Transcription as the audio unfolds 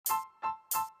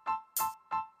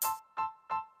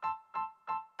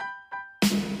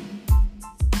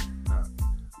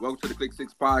Welcome to the Click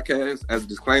Six Podcast. As a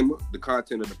disclaimer, the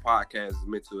content of the podcast is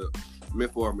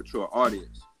meant for a mature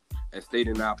audience. As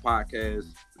stated in our podcast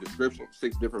description,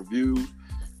 6 different views,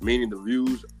 meaning the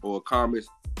views or comments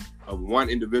of one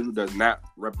individual does not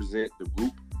represent the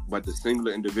group, but the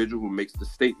singular individual who makes the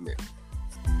statement.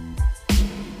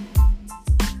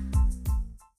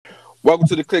 Welcome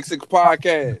to the Click Six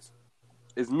Podcast.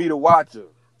 It's me, the Watcher.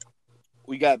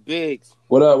 We got Biggs.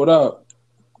 What up?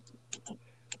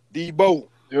 Debo.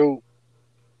 Yo.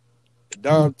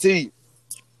 Dom T.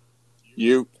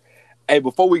 You. Hey,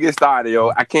 before we get started,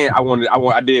 yo, I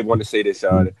did want to say this,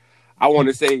 y'all. I want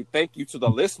to say thank you to the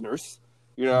listeners.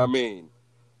 You know what I mean?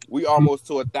 We almost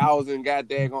to 1,000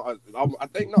 goddamn.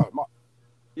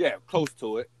 Close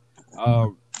to it.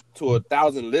 To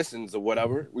 1,000 listens or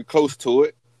whatever. We close to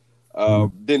it.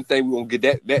 Didn't think we were gonna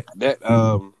get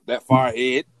that far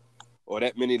ahead or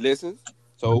that many listens.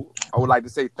 So I would like to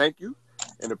say thank you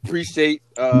and appreciate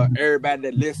everybody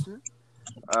that listened.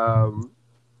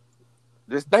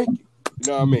 Just thank you.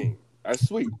 You know what I mean? That's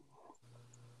sweet.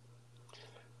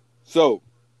 So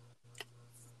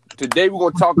today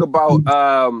we're gonna talk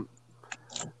about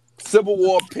Civil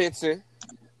War pension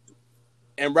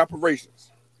and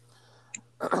reparations.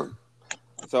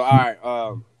 So all right,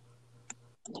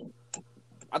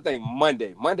 I think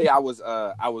Monday I was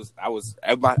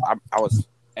at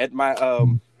my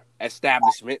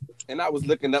establishment and I was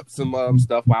looking up some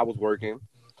stuff while I was working,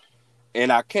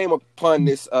 and I came upon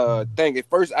this thing. At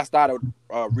first, I started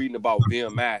reading about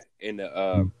VMI and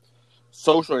the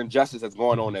social injustice that's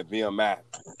going on at VMI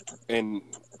and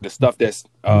the stuff that's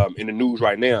in the news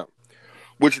right now,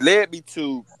 which led me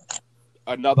to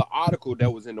another article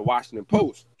that was in the Washington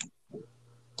Post.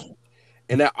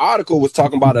 And that article was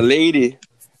talking about a lady,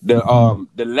 the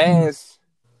last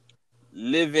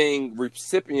living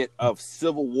recipient of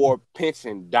Civil War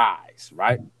pension dies,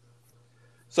 right?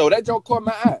 So that joke caught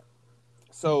my eye.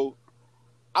 So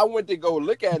I went to go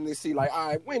look at it and see, like, all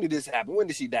right, when did this happen? When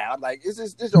did she die? I'm like,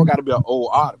 this joke got to be an old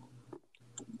article.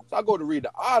 So I go to read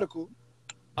the article.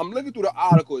 I'm looking through the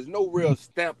article. There's no real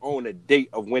stamp on the date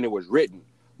of when it was written.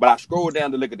 But I scrolled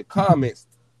down to look at the comments.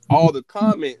 All the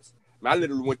comments, I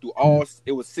literally went through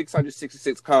it was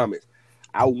 666 comments.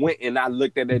 I went and I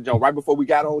looked at that joke right before we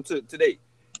got on to today.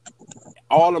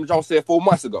 All of them Jones said 4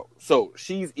 months ago. So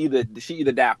she either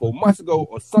died 4 months ago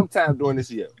or sometime during this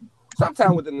year,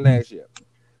 sometime within the last year.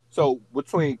 So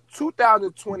between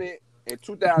 2020 and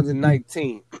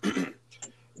 2019,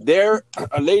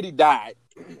 a lady died,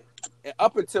 and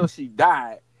up until she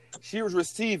died, she was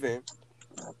receiving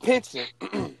a pension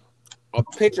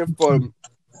from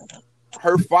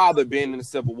her father being in the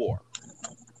Civil War.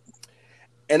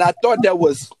 And I thought that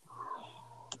was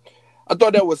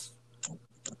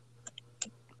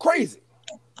crazy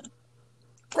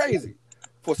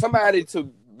for somebody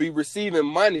to be receiving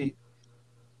money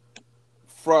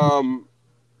from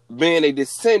being a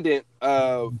descendant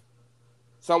of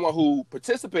someone who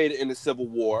participated in the Civil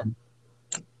War.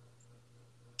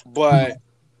 But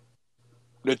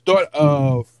the thought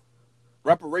of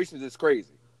reparations is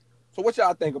crazy. So what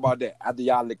y'all think about that after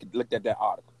y'all looked at that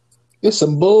article? It's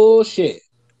some bullshit.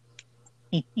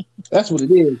 That's what it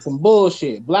is. Some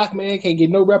bullshit. Black man can't get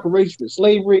no reparations for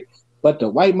slavery, but the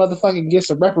white motherfucker gets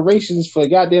some reparations for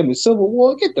goddamn the Civil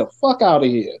War. Get the fuck out of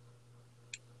here.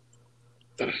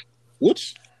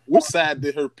 Which side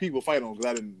did her people fight on? Because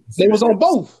I didn't. They was on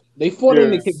both. They fought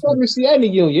in the Confederacy and the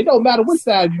Union. It don't matter which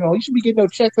side you're on. You should be getting no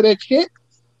check for that shit.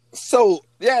 So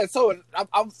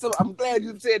I'm glad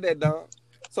you said that, Don.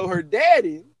 So her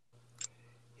daddy,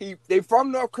 they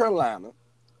from North Carolina.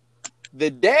 The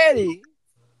daddy,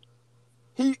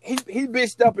 he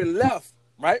bitched up and left,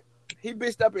 right? He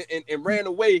bitched up and ran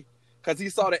away because he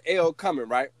saw the L coming,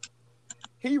 right?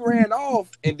 He ran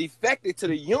off and defected to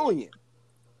the Union.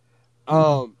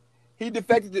 He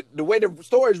defected the way the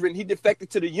story is written. He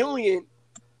defected to the Union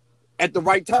at the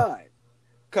right time,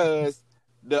 because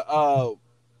I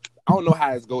don't know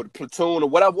how it's go, the platoon or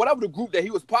whatever the group that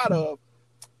he was part of,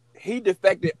 he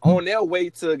defected on their way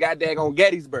to goddamn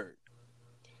Gettysburg.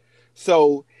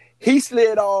 So he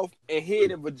slid off and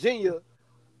hid in Virginia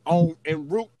en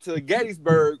route to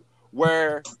Gettysburg,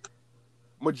 where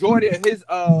majority of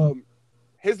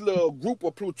his little group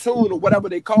or platoon or whatever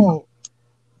they call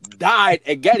died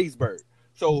at Gettysburg.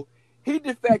 So he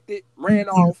defected, ran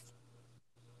off,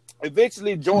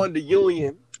 eventually joined the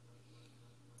Union,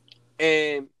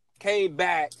 and came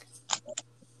back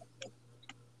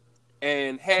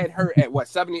and had her at what,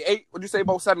 78? What'd you say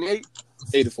about 78?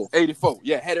 84. 84.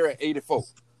 Yeah, had her at 84.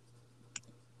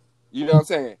 You know what I'm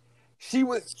saying? He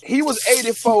was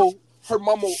 84. Her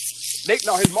mama, his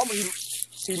mama,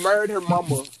 he married her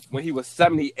mama when he was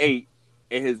 78,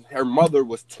 and her mother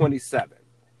was 27.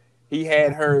 He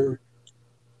had her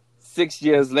 6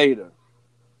 years later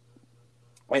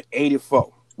at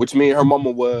 84, which means her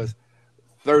mama was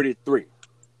 33.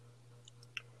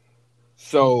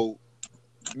 So,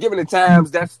 given the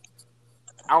times, I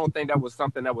don't think that was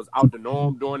something that was out the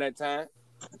norm during that time.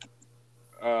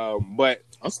 But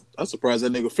I'm surprised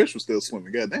that nigga Fish was still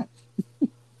swimming. Goddamn.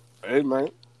 Hey man,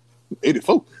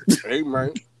 84. Hey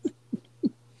man.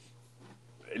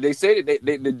 They said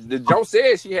the Joe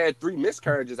said she had 3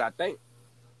 miscarriages, I think.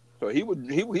 So he was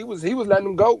letting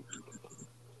them go.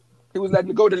 He was letting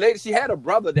them go. The lady, she had a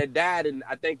brother that died in,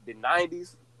 I think, the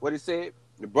 90s. What it said,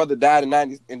 the brother died in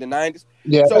the 90s.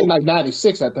 Yeah, so, like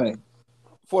 96, I think.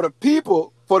 For the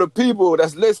people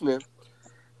that's listening,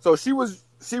 so she was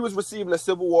receiving a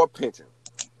Civil War pension.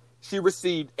 She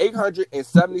received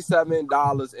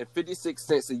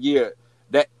 $877.56 a year.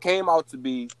 That came out to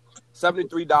be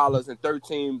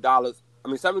 $73.13. I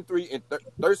mean,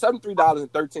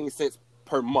 $73.13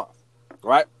 per month.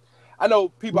 Right? I know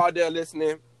people out there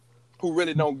listening who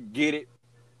really don't get it,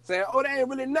 saying, "Oh, that ain't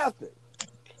really nothing."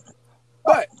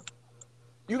 But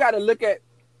you got to look at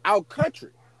our country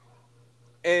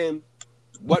and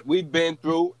what we've been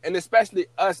through, and especially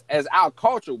us as our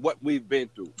culture, what we've been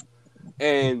through.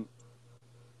 And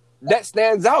that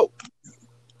stands out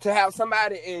to have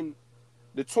somebody in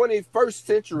the 21st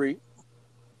century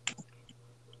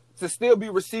to still be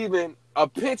receiving a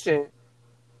pension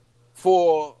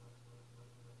for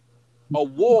a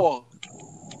war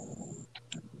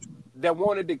that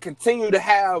wanted to continue to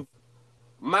have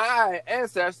my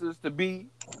ancestors to be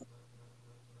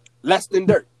less than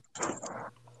dirt.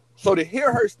 So to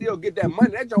hear her still get that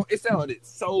money, it sounded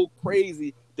so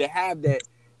crazy to have that.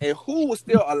 And who would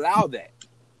still allow that?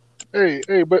 Hey,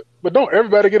 but don't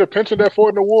everybody get a pension that fought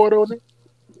in the war, though?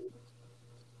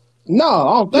 No,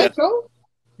 I don't think so.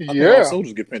 All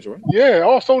soldiers get pensions, right? Yeah,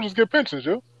 all soldiers get pensions,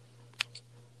 yo.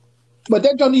 But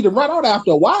that don't need to run out after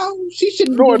a while. She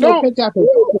shouldn't No, it get no don't. pension after a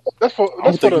while. I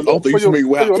don't think you should make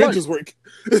how pensions work.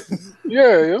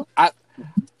 Yeah.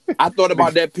 I thought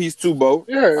about that piece too, Bo.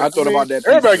 Yeah, I thought about that piece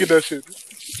everybody too. get that shit.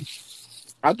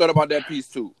 I thought about that piece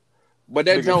too. But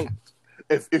that don't.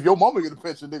 If your mama get a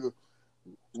pension, nigga,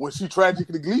 when she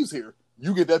tragically leaves here,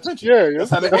 you get that pension. Yeah.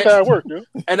 That's how it works, yeah.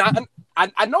 And I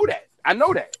know that. I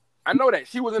know that.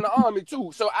 She was in the army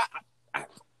too. So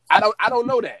I don't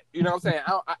know that. You know what I'm saying?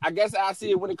 I guess I'll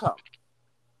see it when it comes.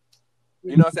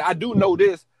 You know what I'm saying? I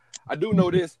do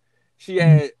know this. She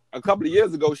had a couple of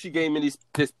years ago, she gave me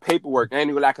this paperwork. And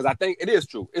anyway, because I think it is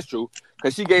true. It's true.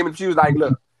 Because she was like,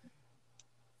 look,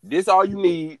 this all you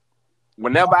need.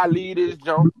 Whenever I leave this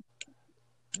junk,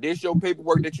 this your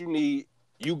paperwork that you need.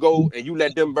 You go and you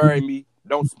let them bury me.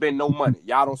 Don't spend no money.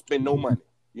 Y'all don't spend no money.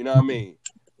 You know what I mean?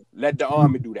 Let the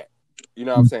army do that. You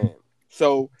know what I'm saying?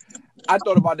 So I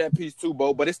thought about that piece too,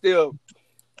 Bo, but it's still.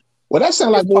 Well, that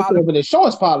sounds like more of an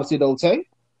insurance policy, though, Tay.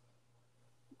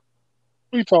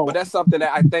 What you talking But that's something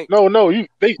that I think. No, you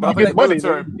get money.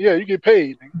 Military. Yeah, you get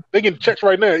paid. They get checks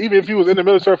right now. Even if you was in the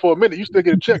military for a minute, you still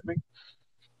get a check, nigga.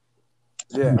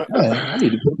 Yeah. Man, I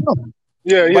need to put it on.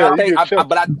 Yeah.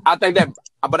 I think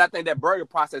that burger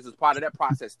process is part of that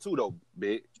process too, though,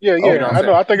 big. Yeah. You know I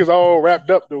know. I think it's all wrapped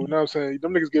up, though. You know what I'm saying?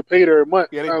 Them niggas get paid every month.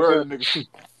 Yeah, they burn niggas too.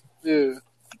 Yeah.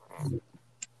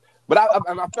 But I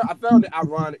found it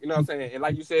ironic, you know what I'm saying? And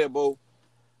like you said, Bo,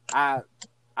 I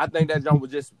think that jump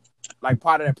was just like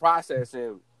part of that process,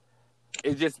 and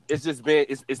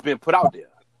it's been put out there.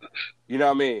 You know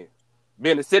what I mean?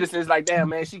 Being a citizen is like, damn,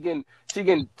 man, she getting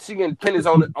pennies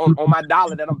on my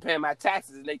dollar that I'm paying my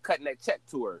taxes, and they cutting that check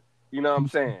to her. You know what I'm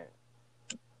saying?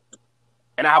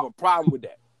 And I have a problem with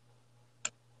that.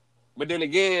 But then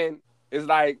again, it's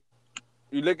like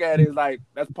you look at it, it's like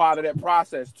that's part of that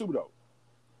process too, though.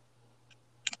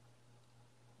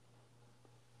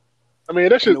 I mean,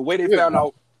 that shit. The way they found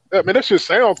out. I mean, that shit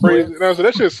sound crazy. You know, so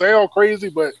that shit sound crazy,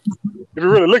 but if you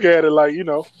really look at it, like, you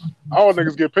know, all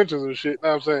niggas get pensions and shit. You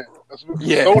know what I'm saying?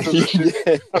 Soldiers and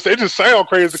shit. I say it just sound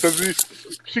crazy because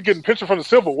she getting pension from the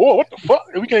Civil War. What the fuck?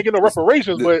 And we can't get no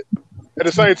reparations, but at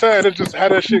the same time, that's just how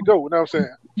that shit go. You know what I'm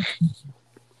saying?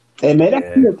 Hey man,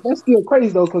 that's still crazy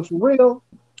though, because for real,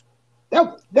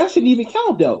 that shouldn't even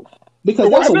count though, because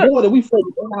that's a war that we fought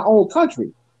in our own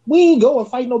country. We ain't go and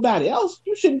fight nobody else.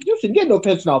 You shouldn't get no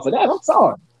pension off of that. I'm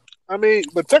sorry. I mean,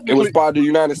 but technically, it was part of the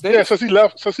United States. Yeah, since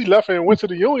he left and went to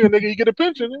the Union, nigga, he get a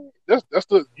pension. That's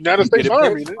the United States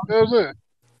Army. You know what I'm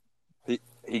saying?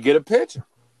 He get a pension.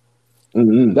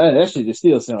 Mm-hmm. That shit just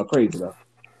still sound crazy though.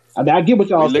 I mean, I get what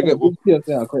y'all saying, but it still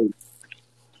sound crazy.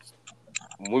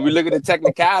 When we look at the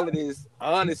technicalities,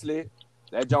 honestly,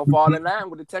 that don't fall in line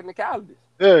with the technicalities.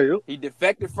 Yeah. He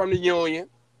defected from the Union.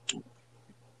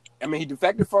 I mean, he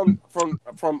defected from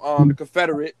the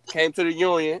Confederate, came to the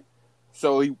Union.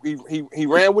 So he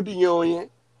ran with the Union.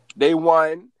 They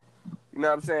won. You know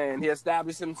what I'm saying? He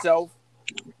established himself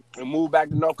and moved back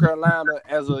to North Carolina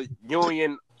as a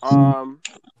Union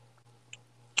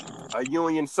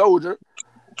soldier,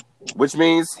 which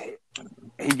means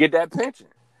he get that pension.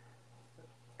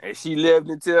 And she lived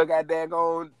until got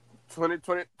daggone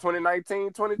 2019,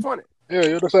 2020.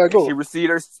 Yeah, that's how it goes. She received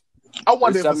her. I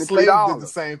wonder if the slaves $73. did the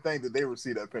same thing that they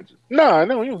received that pension. Nah,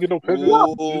 no, you don't get no pension.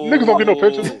 Niggas don't get no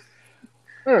pension.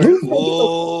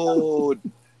 Oh,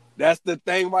 that's the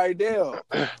thing right there.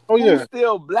 Oh yeah, who's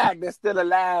still black? That's still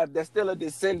alive. That's still a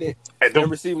descendant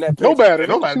and receiving that no pension.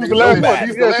 bad. She was the last one.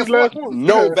 She's the last one.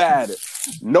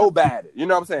 No bad. You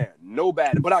know what I'm saying? No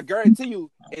bad. But I guarantee you,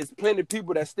 it's plenty of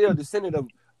people that's still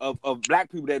descendant of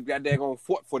black people that got daggone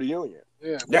fought for the Union.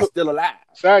 Yeah, that's still alive.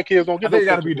 Side kids don't get. They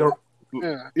got to be.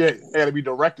 It got to be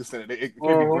direct descendant. It can't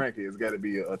be grandkids. It got to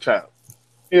be a child.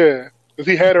 Yeah, because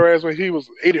he had her ass when he was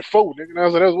 84. Nigga, I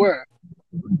was like, that's why.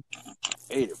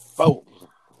 84.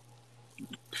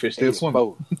 Fish still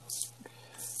swimming.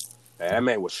 That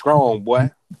man was strong, boy.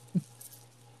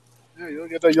 Yeah, you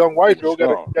get that young wife, you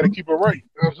got to keep her right. You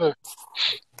know what I'm saying?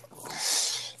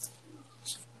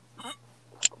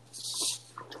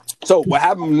 So what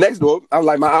happened next door? I was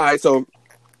like, all right, so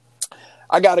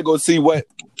I got to go see what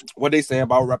they saying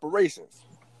about reparations.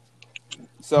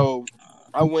 So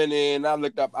I went in, I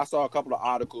looked up, I saw a couple of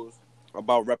articles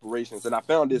about reparations, and I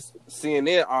found this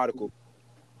CNN article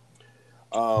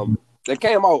that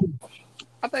came out,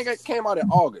 I think it came out in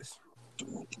August,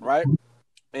 right?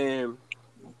 And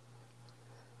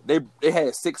they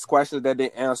had 6 questions that they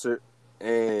answered,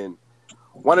 and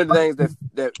one of the things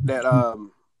that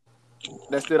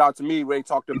stood out to me when they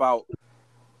talked about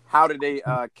how did they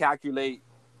calculate,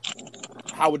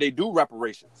 how would they do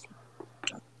reparations.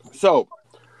 So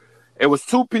it was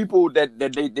 2 people that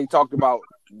they talked about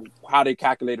how they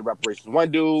calculated reparations.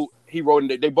 One dude,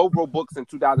 they both wrote books in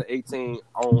 2018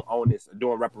 on this,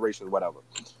 doing reparations, whatever.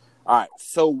 All right.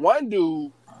 So one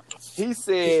dude, he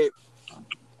said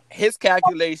his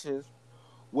calculations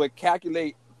would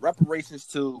calculate reparations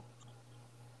to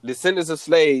descendants of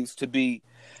slaves to be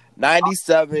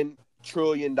 $97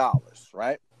 trillion,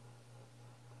 right?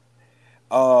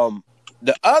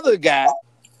 The other guy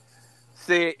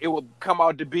said it would come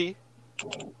out to be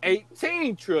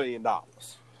 $18 trillion.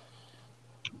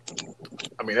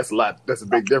 I mean, that's a lot. That's a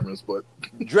big difference, but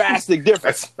drastic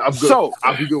difference. I'm good. So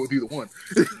I'll be good with either one.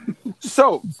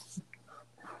 so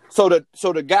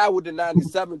the guy with the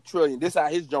 97 trillion, this how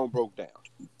his joint broke down.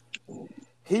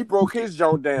 He broke his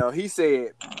joint down. He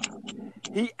said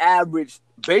he averaged,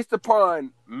 based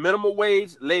upon minimum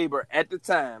wage labor at the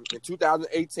time in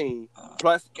 2018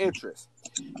 plus interest.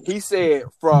 He said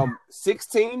from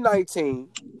 1619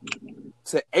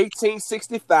 to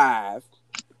 1865,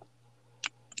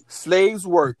 slaves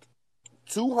worked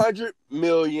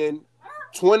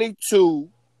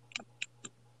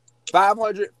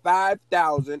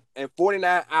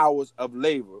 200,505,049 hours of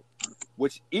labor,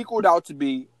 which equaled out to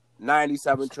be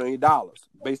 $97 trillion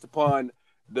based upon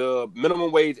the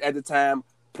minimum wage at the time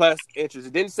plus interest.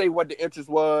 It didn't say what the interest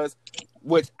was,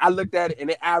 which I looked at it and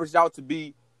it averaged out to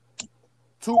be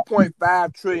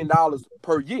 $2.5 trillion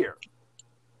per year.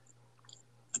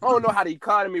 I don't know how the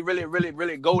economy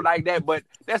really go like that, but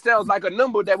that sounds like a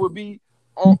number that would be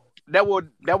on that would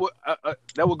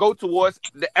go towards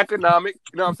the economic,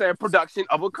 you know what I'm saying, production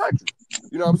of a country.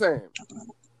 You know what I'm saying?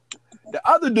 The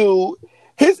other dude,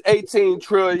 his 18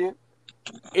 trillion,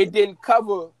 it didn't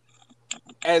cover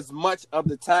as much of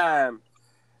the time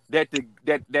that the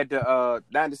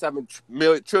 97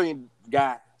 trillion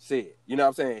guy said. You know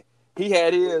what I'm saying? He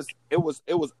had his, it was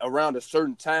around a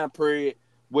certain time period,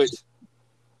 which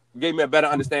gave me a better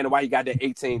understanding why he got that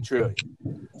 18 trillion.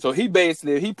 So he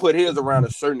put his around a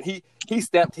certain, he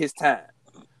stamped his time.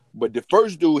 But the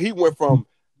first dude, he went from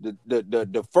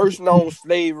the first known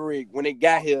slavery when they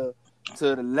got here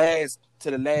to the last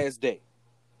day.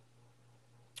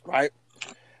 Right?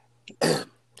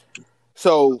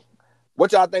 So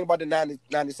what y'all think about the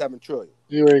 97 trillion?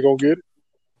 You ain't gonna get it.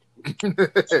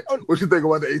 What you think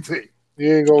about the 18?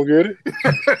 You ain't gonna get it.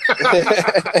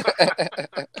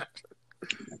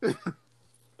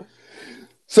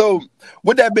 So,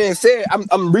 with that being said,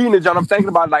 I'm reading it, John. I'm thinking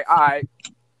about like, all right,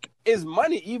 is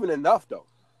money even enough though?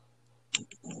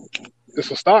 It's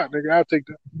a start, nigga. I'll take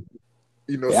that.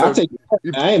 You know, yeah,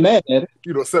 I ain't mad at it.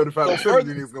 You know, 75% of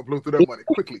niggas gonna blow through that money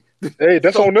quickly. Hey,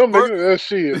 that's on them, nigga. That's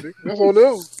shit. Nigga. That's on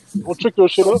them. Don't trick your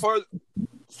shit up.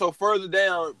 So further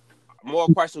down, more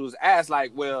questions was asked,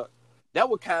 like, well, that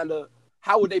would kind of,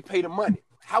 how would they pay the money?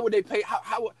 How would they pay?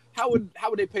 How would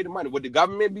they pay the money? Would the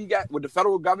government would the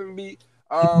federal government be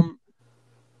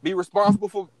responsible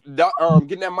for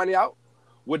getting that money out?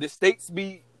 Would the states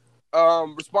be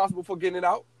responsible for getting it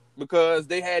out because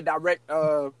they had direct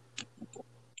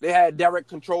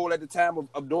control at the time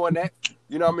of doing that?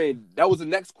 You know what I mean? That was the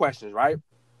next question, right?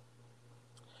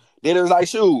 Then it was like,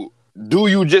 shoot, do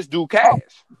you just do cash?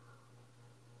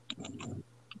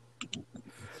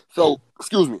 So,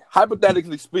 excuse me,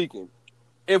 hypothetically speaking,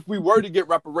 if we were to get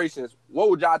reparations, what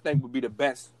would y'all think would be the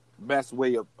best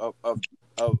way of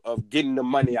getting the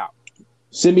money out?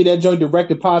 Send me that joint direct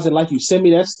deposit like you send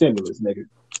me that stimulus, nigga.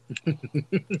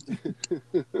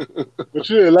 But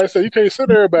yeah, like I said, you can't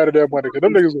send everybody that money because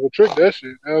them niggas gonna trick that shit.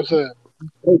 You know what I'm saying?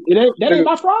 That ain't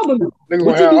my problem. Niggas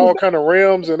gonna have all kind of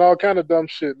rims and all kind of dumb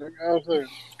shit. Nigga, you know what I'm saying?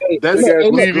 That's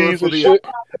TVs good and shit.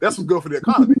 That's what's good for the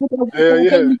economy.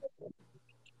 Yeah.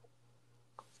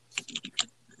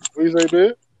 What you say,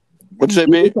 man? What you say,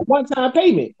 man? It's a one-time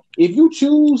payment. If you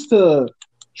choose to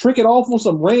trick it off on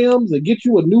some Rams or get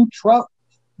you a new truck,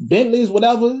 Bentleys,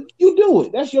 whatever, you do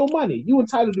it. That's your money. You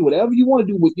entitled to do whatever you want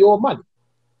to do with your money.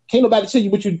 Can't nobody tell you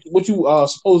what you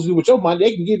supposed to do with your money.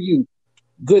 They can give you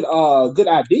good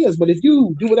ideas, but if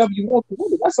you do whatever you want to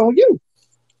do, that's on you.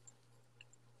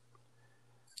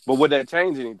 But would that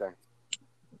change anything?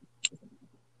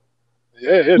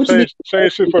 Yeah, it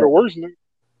change shit for the worse, nigga.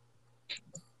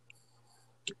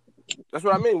 That's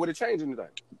what I mean. Would it change anything?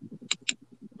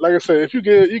 Like I said, if you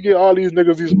get all these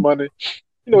niggas this money,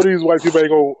 you know these white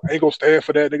people ain't gonna stand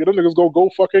for that, nigga. Them niggas gonna go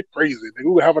fucking crazy, nigga.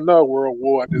 We would have another world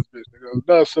war in this bitch, nigga.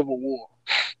 Another civil war.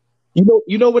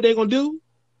 You know what they're gonna do?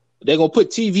 They're gonna put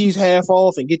TVs half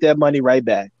off and get that money right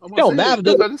back. It don't matter.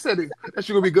 I just said that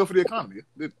shit gonna be good for the economy.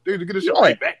 They're gonna get this shit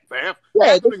right back, fam.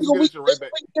 Yeah, they're gonna get this shit right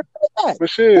back. But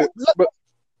shit,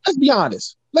 let's be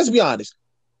honest.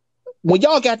 When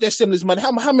y'all got that stimulus money,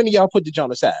 how many of y'all put the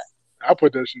joint aside? I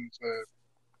put that shit aside.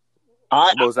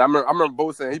 I remember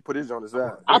Bo saying he put his on the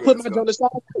side. I put my joint aside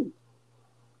too.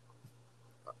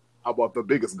 I bought the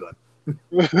biggest gun.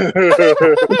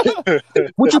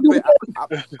 What you do?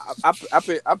 I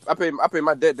pay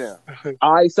my debt down.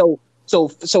 All right, so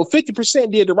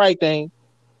 50% did the right thing.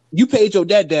 You paid your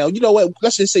debt down. You know what?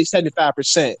 Let's just say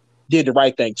 75% did the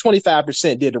right thing.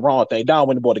 25% did the wrong thing. Don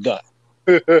went and bought a gun.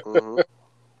 Mm-hmm.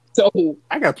 So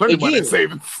I got plenty of money in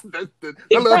savings. That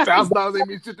little $1,000 ain't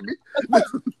mean shit to me. I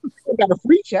got a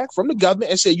free check from the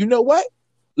government and said, you know what?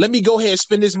 Let me go ahead and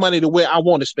spend this money the way I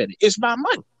want to spend it. It's my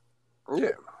money.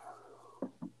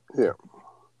 Yeah.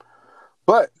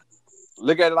 But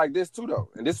look at it like this too, though.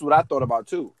 And this is what I thought about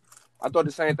too. I thought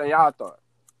the same thing y'all thought.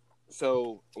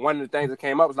 So one of the things that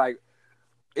came up was like,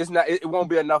 it won't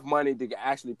be enough money to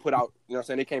actually put out, you know what I'm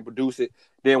saying? They can't produce it.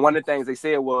 Then one of the things they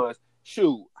said was,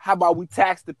 shoot, how about we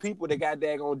tax the people that got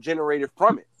daggone generated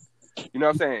from it? You know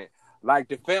what I'm saying? Like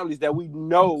the families that we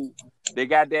know, they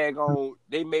got daggone,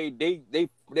 they made they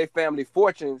family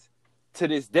fortunes to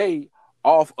this day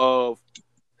off of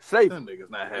slavery. Them niggas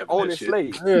not having owning that shit.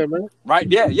 slaves. Yeah, man. Right?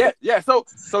 Yeah. So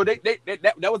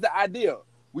that was the idea.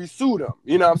 We sued them.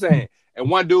 You know what I'm saying? And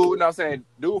one dude, you know what I'm saying,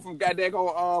 dude from goddamn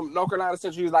North Carolina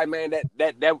Central, he was like, man,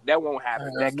 that won't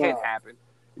happen. That can't happen.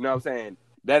 You know what I'm saying?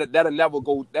 That'll never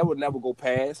go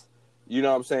past. You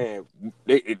know what I'm saying?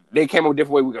 They came up with a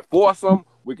different way. We can force them.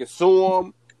 We can sue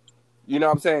them. You know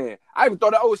what I'm saying? I even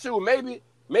thought, oh shoot, maybe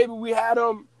we had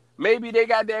them. Maybe they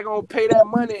got there gonna pay that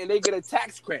money and they get a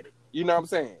tax credit. You know what I'm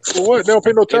saying? For what? They don't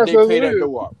pay no tax. If they pay that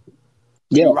dough up.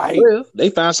 Yeah, right. Well, they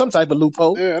found some type of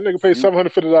loophole. Yeah, that nigga paid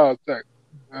 $750 tax.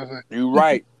 You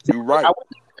right. I wouldn't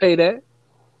pay that.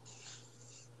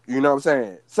 You know what I'm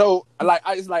saying? So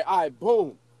it's like, all right,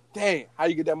 boom, damn, how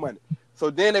you get that money? So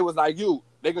then they was like,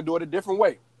 they can do it a different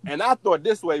way, and I thought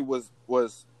this way was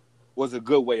a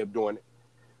good way of doing it,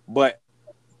 but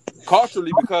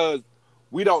culturally, because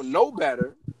we don't know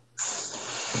better,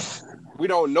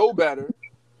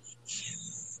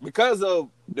 because of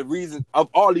the reason of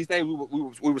all these things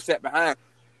we were set behind.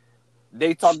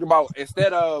 They talked about,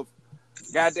 instead of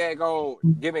goddamn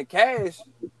giving cash,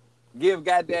 give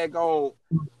goddamn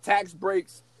tax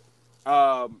breaks,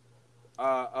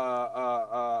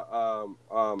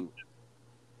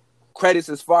 credits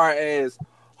as far as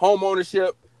home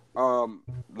ownership,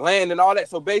 land and all that.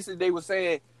 So basically they were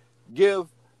saying give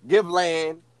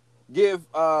land, give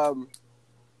the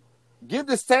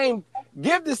same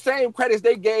credits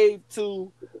they gave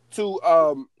to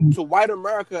white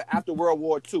America after World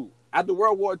War II. After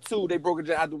World War II, they broke it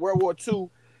down. After World War II,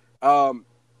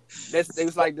 it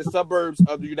was like the suburbs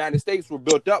of the United States were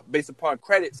built up based upon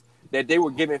credits that they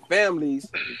were giving families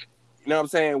You know what I'm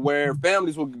saying? Where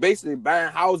families were basically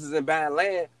buying houses and buying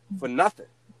land for nothing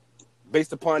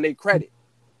based upon their credit.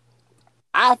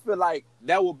 I feel like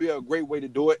that would be a great way to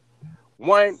do it.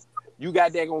 One, you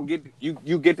got that gonna get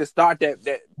you get to start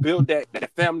that build that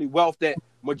family wealth that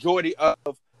majority of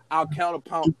our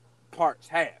counterparts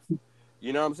have.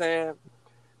 You know what I'm saying?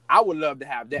 I would love to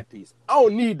have that piece. I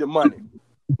don't need the money.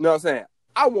 You know what I'm saying?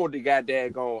 I want the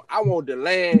goddamn gone. I want the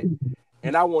land,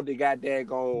 and I want the goddamn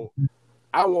gone.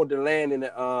 I want the land in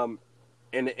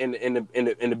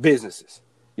the businesses.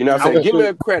 You know what I'm saying? Give me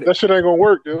a credit. That shit ain't gonna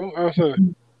work, dude.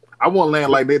 I want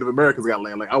land like Native Americans got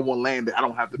land. Like I want land that I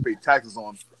don't have to pay taxes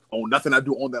on nothing I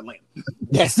do on that land.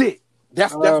 That's it.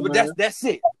 That's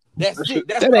it. That's it.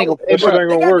 That ain't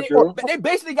gonna work, yo. They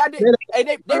basically got that.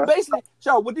 They basically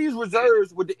so with these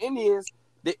reserves with the Indians,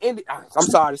 I'm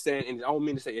sorry to say Indians. I don't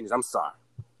mean to say Indians. I'm sorry.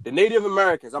 The Native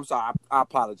Americans. I'm sorry. I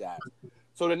apologize.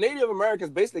 So the Native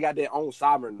Americans basically got their own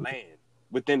sovereign land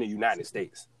within the United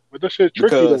States. But that shit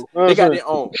tricky though. They got their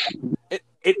own.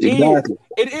 It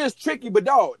is tricky, but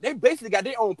dog, they basically got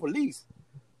their own police.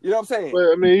 You know what I'm saying?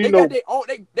 Well, I mean, got their own.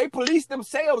 They police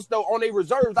themselves though on their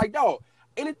reserves. Like dog,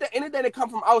 anything that come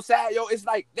from outside, yo, it's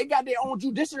like they got their own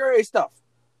judiciary stuff.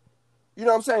 You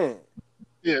know what I'm saying?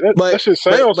 Yeah, that shit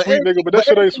sounds sweet, nigga, but that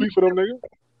shit ain't sweet for them, nigga.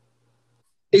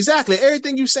 Exactly.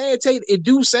 Everything you saying, Tate, it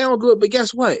do sound good, but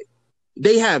guess what?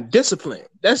 They have discipline.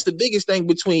 That's the biggest thing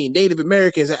between Native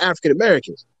Americans and African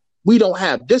Americans. We don't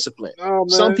have discipline. Oh,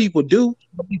 some people do,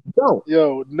 some people don't.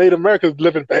 Yo, Native Americans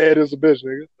living bad as a bitch,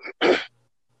 nigga.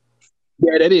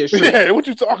 Yeah, that is true. Yeah, what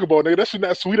you talking about, nigga? That shit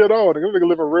not sweet at all, nigga. Them niggas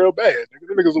living real bad. Nigga.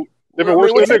 Them niggas living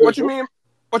worse than niggas. What you mean?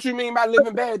 What you mean by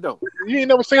living bad though? You ain't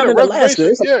never seen a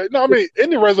reservation? Yeah, no, I mean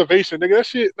any reservation, nigga. That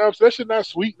shit not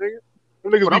sweet, nigga.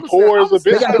 Them niggas be poor as a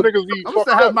bitch. Them niggas be I'm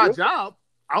gonna have my job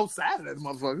outside of that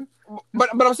motherfucker. But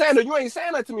I'm saying though, you ain't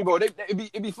saying that to me, bro.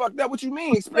 It be fucked up. What you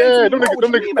mean? Yeah, them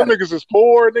niggas is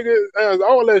poor, nigga.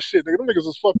 All that shit, nigga. Them niggas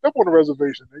is fucked up on the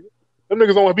reservation, nigga. Them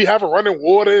niggas don't be having running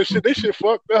water and shit. They shit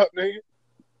fucked up, nigga.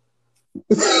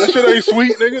 That shit ain't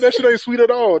sweet, nigga. That shit ain't sweet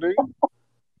at all, nigga.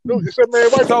 No, except man,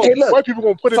 white people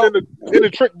gonna put it in the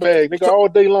trick bag, nigga, all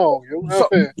day long. You know what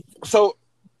I'm saying?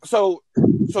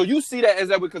 So you see that as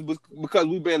that because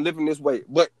we've been living this way,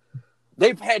 but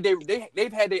they've had their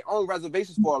own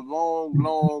reservations for a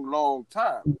long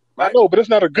time. Right? I know, but it's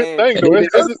not a good thing though.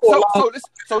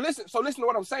 So listen to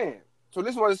what I'm saying.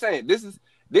 This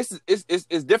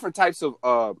is different types of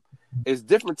God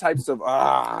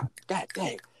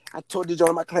dang. I told you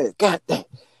in my class. God dang.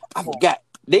 I forgot.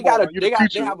 They got a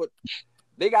traditional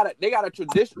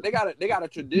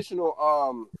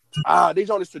these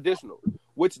on is traditional,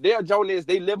 which their joint is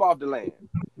they live off the land.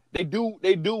 They do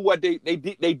what they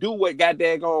do what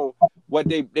goddamn what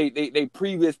they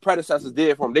previous predecessors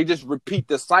did for them. They just repeat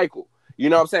the cycle. You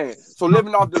know what I'm saying? So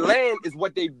living off the land is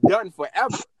what they've done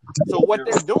forever. So what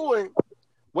they're doing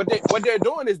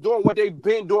is doing what they've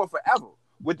been doing forever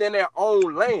within their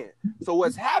own land. So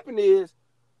what's happened is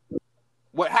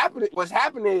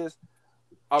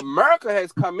America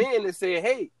has come in and said,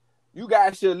 hey, you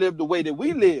guys should live the way that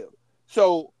we live.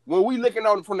 So when we looking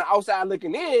on from the outside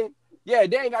looking in, yeah,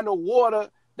 they ain't got no water,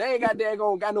 they ain't got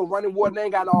no running water, they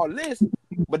ain't got all this.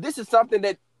 But this is something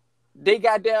that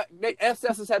their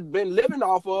ancestors have been living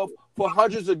off of for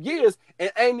hundreds of years,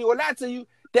 and I ain't even lie to you,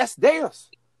 that's theirs.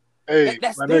 Hey,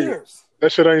 that's theirs. Nigga,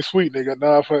 that shit ain't sweet, nigga.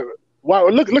 Nah, wow,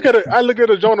 look at it. I look at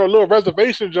a joint, a little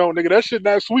reservation joint, nigga. That shit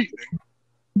not sweet, nigga.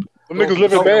 Them niggas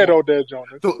living bad on that joint.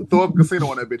 Throw up a casino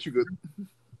on that bitch, you good?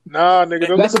 Nah,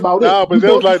 nigga. That's about it. Nah, but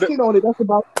that's like that. That's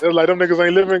about it. It's like them niggas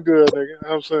ain't living good, nigga. You know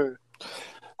what I'm saying.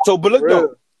 So, but look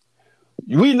though,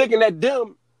 we looking at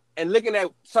them and looking at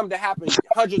something that happened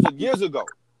hundreds of years ago.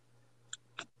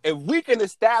 If we can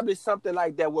establish something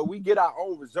like that where we get our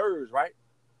own reserves, right?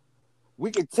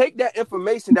 We can take that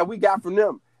information that we got from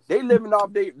them. They living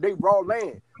off they raw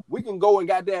land. We can go and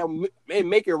goddamn and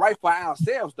make it right for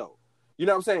ourselves though. You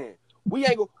know what I'm saying? We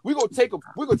gonna take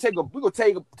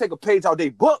a page out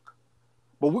their book,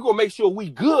 but we gonna make sure we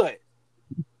good.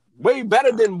 Way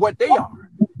better than what they are.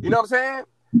 You know what I'm saying?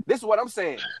 This is what I'm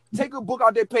saying. Take a book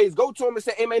out their page, go to them and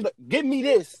say, hey man, look, give me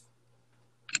this.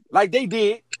 Like they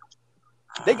did.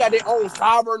 They got their own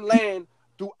sovereign land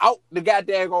throughout the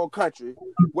goddamn country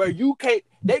where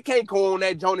they can't go on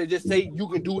that joint and just say you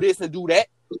can do this and do that.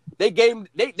 They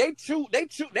chose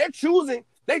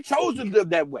to live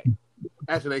that way.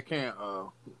 Actually, they can't.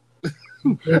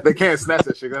 They can't snatch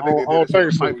that shit. I think they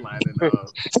did a pipeline in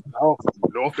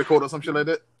North Dakota or some shit like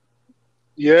that.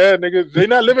 Yeah, nigga, they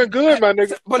not living good, my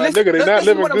nigga. But nigga, they not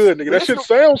living good, nigga. That shit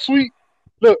sounds sweet.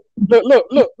 Look.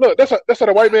 That's how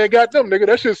the white man got them, nigga.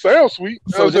 That shit sounds sweet.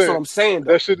 So that's what I'm saying.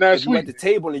 Though. That shit not if sweet. You at the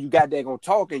table and you got that gonna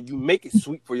talk and you make it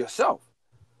sweet for yourself,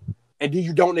 and then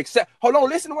you don't accept. Hold on,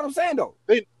 listen to what I'm saying though.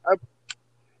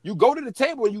 You go to the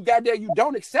table and you got there, you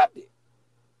don't accept it.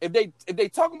 If they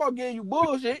talking about getting you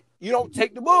bullshit, you don't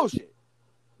take the bullshit.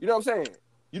 You know what I'm saying?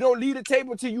 You don't leave the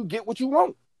table until you get what you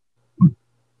want.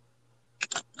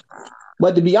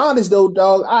 But to be honest, though,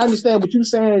 dog, I understand what you're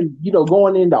saying,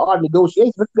 going into art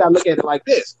negotiations, but you got to look at it like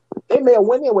this. They may have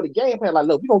went in with a game plan like,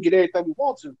 look, we're going to get everything we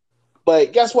want to.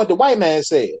 But guess what the white man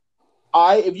said? All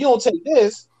right, if you don't take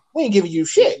this, we ain't giving you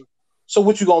shit. So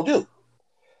what you going to do?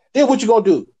 Then what you going to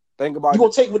do? Think about You're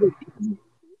going to take what it is,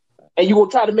 and you're going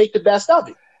to try to make the best of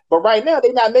it. But right now,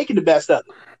 they're not making the best of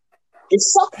it. It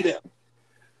sucked to them.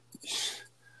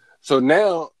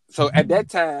 So at that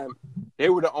time, they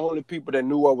were the only people that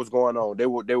knew what was going on. They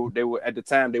were at the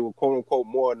time, they were quote unquote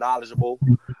more knowledgeable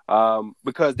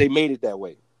because they made it that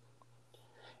way.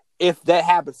 If that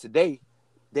happens today,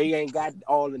 they ain't got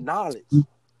all the knowledge. You know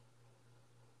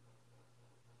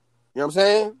what I'm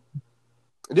saying?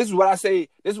 This is what I say.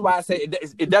 This is why I say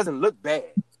it doesn't look bad.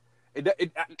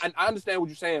 I understand what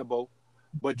you're saying, Bo,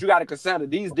 but you got to consider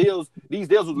these deals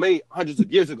was made hundreds of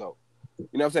years ago.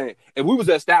 You know what I'm saying? If we was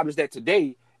to establish that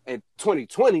today in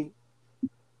 2020,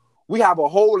 we have a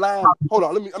whole line. Hold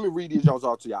on, let me read these Jones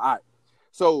all to y'all. All right.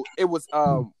 So it was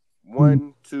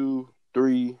 1, 2,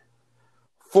 3,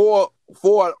 4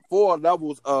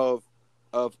 levels of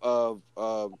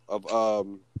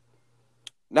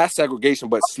not segregation,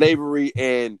 but slavery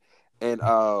and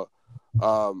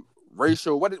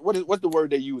racial. What's the word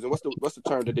they use, and what's the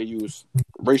term that they use?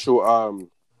 Racial.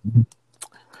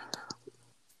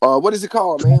 What is it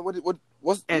called, man?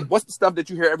 What's the stuff that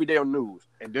you hear every day on news?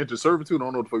 Indentured servitude. I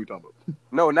don't know what the fuck you're talking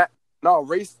about. No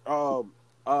race.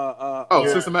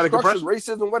 Systematic oppression.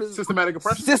 Racism. What is it? Systematic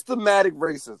oppression. Systematic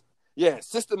racism. Yeah,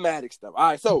 systematic stuff. All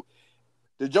right, so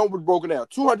the joke was broken down.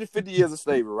 250 years of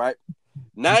slavery, right?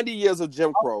 90 years of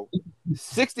Jim Crow,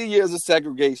 60 years of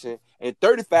segregation, and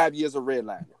 35 years of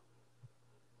redlining.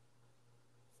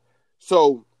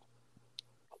 So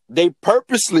they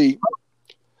purposely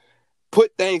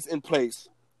put things in place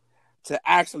to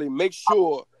actually make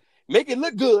it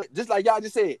look good, just like y'all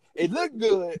just said. It looked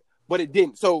good, but it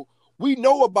didn't. So we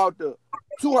know about the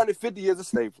 250 years of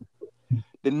slavery,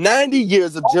 the 90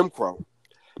 years of Jim Crow,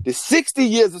 the 60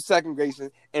 years of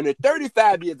segregation, and the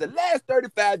last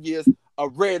 35 years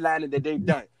of redlining that they've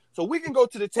done. So we can go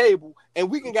to the table and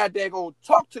we can goddamn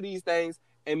talk to these things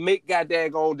and make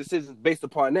goddamn decisions based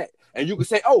upon that. And you can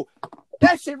say, oh,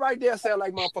 that shit right there sound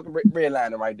like motherfucking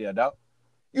redlining right there, dog.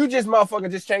 You just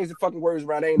motherfucking just change the fucking words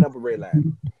around. They ain't nothing but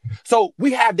redlining. So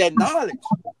we have that knowledge.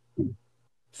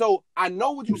 So I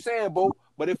know what you're saying, Bo,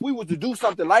 but if we were to do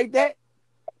something like that,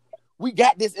 we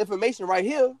got this information right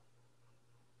here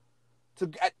to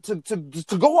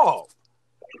go off.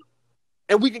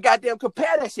 And we can goddamn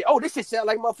compare that shit. Oh, this shit sound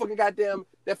like motherfucking goddamn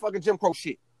that fucking Jim Crow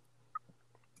shit.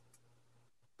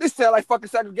 This sound like fucking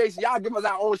segregation. Y'all give us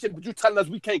our own shit, but you telling us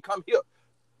we can't come here.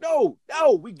 No,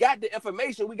 we got the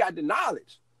information, we got the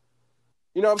knowledge.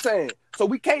 You know what I'm saying? So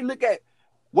we can't look at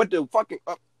what the fucking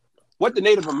what the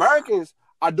Native Americans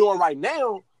are doing right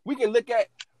now. We can look at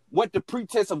what the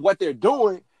pretense of what they're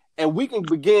doing, and we can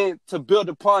begin to build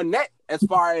upon that as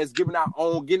far as getting our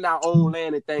own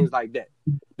land and things like that.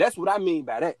 That's what I mean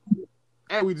by that.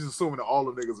 And we just assuming that all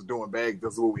the niggas are doing bad.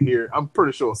 That's what we hear. I'm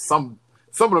pretty sure some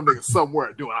of them niggas somewhere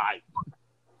are doing all right.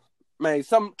 Man,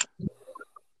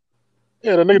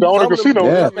 yeah, the nigga, the owner casino.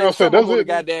 Yeah, man, some of them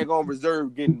goddamn on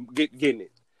reserve getting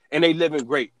it, and they living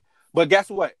great. But guess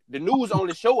what? The news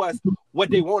only show us what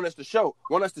they want us to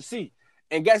see.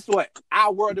 And guess what?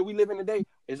 Our world that we live in today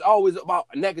is always about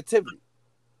negativity.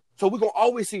 So we're gonna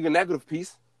always see the negative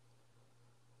piece.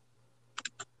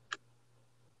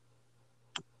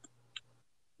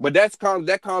 But that comes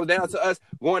down to us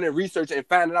going and researching and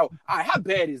finding out, all right, how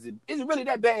bad is it? Is it really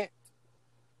that bad?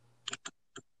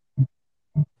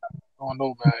 I don't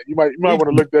know, man. You might want to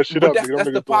look that shit up. That's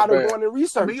the part of going and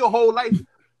research. Your whole life.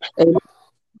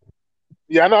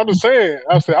 Yeah, I know. I'm just saying.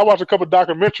 I watched a couple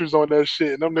documentaries on that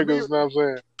shit, and them niggas, you know what I'm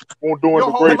saying, won't doing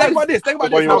the great. Think about this.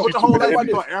 Your whole life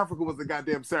you thought Africa was the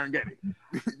goddamn Serengeti.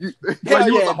 You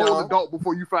was a whole adult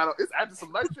before you found out it's actually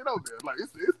some nice shit out there. Like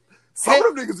it's some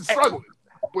of them niggas are struggling,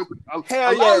 but a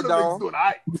lot of them niggas doing all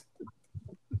right.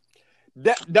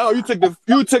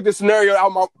 You took the scenario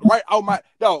out my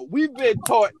dog. We've been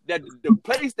taught that the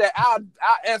place that our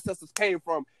ancestors came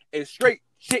from is straight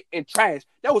shit and trash.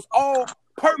 That was all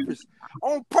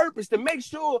on purpose to make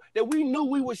sure that we knew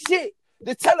we were shit,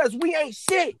 to tell us we ain't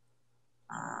shit.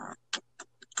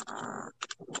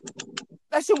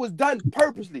 That shit was done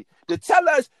purposely to tell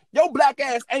us your black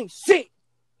ass ain't shit.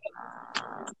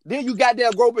 Then you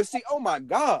goddamn grow up and see, oh my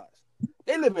God,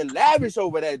 they living lavish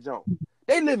over that joint.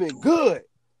 They living good.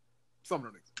 Some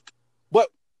of them niggas. But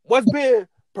what's being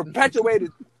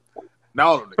perpetuated? Not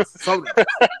all of them niggas. Some of them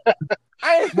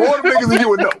niggas. More of them niggas than you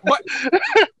would know.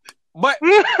 But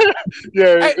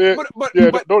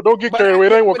don't get carried away.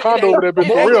 They ain't want condo over there, bitch.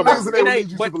 For real, man. They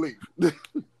need you to believe.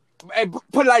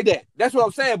 Put it like that. That's what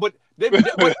I'm saying. But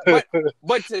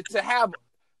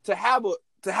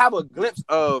to have a glimpse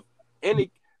of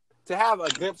any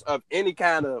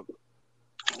kind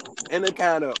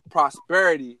of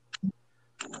prosperity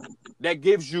that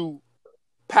gives you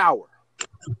power.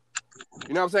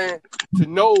 You know what I'm saying? To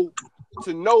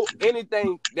know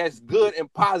anything that's good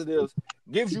and positive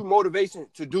gives you motivation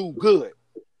to do good.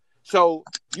 So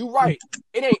you're right.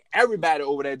 It ain't everybody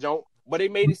over that joint, but they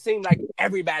made it seem like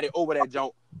everybody over that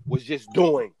joint was just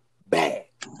doing bad.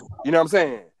 You know what I'm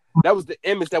saying? That was the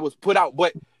image that was put out.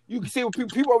 But you can see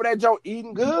people over that joint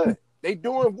eating good. They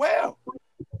doing well.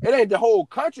 It ain't the whole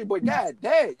country, but god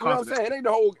dang, you know what I'm saying? It ain't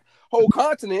the whole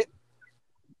continent,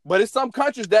 but it's some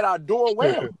countries that are doing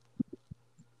well.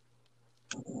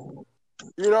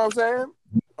 You know what I'm saying?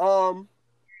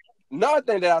 Another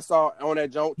thing that I saw on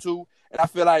that joint too, and I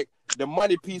feel like the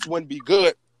money piece wouldn't be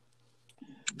good.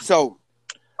 So,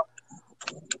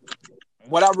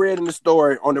 what I read in the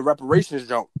story on the reparations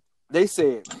joint, they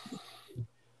said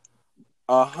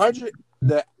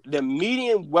the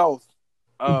median wealth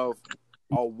of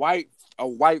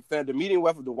the median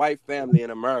wealth of the white family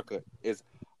in America is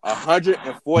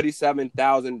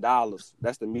 $147,000.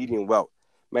 That's the median wealth.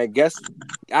 Man,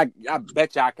 I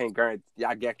bet you I can't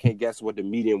guess what the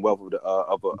median wealth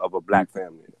of a black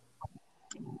family is.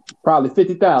 Probably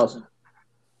 50,000.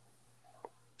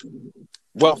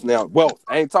 Wealth.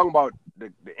 I ain't talking about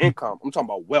the income. I'm talking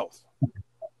about wealth.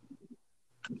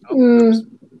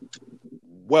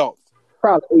 Wealth.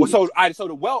 Probably. Well, so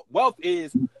the wealth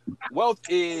is,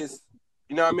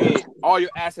 you know what I mean? All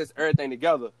your assets, everything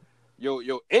together.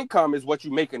 Your income is what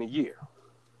you make in a year.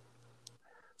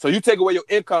 So you take away your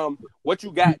income, what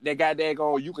you got that goddamn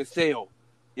on, you can sell.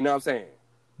 You know what I'm saying?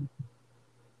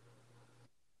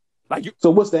 So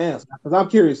what's the answer? Because I'm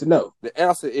curious to know. The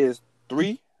answer is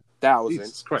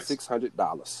 $3,600.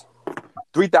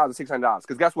 $3,600.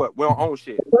 Because guess what? We don't own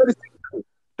shit.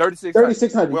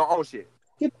 3,600. We don't own shit.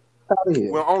 Get out of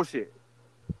here. We don't own shit.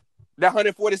 That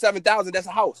 $147,000, that's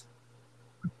a house.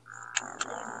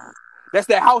 That's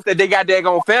that house that they got their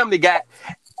own family got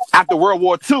after World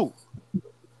War II.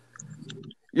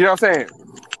 You know what I'm saying?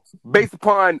 Based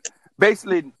upon,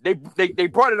 basically, they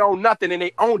brought it on nothing and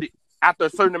they owned it after a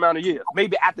certain amount of years.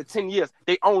 Maybe after 10 years,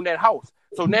 they own that house.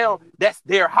 So now that's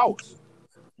their house.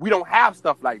 We don't have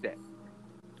stuff like that.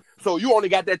 So you only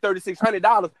got that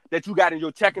 $3,600 that you got in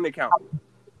your checking account.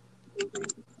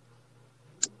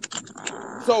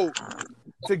 So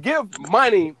to give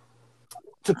money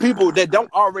to people that don't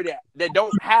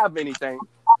have anything,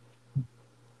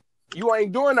 you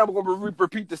ain't doing nothing. We're going to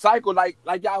repeat the cycle like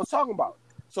y'all was talking about.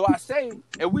 So I say,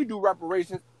 if we do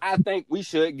reparations, I think we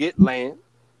should get land,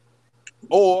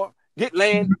 or get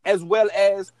land as well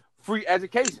as free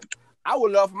education. I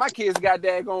would love for my kids to get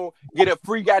a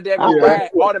free ride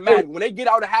automatic. When they get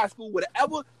out of high school,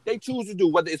 whatever they choose to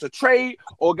do, whether it's a trade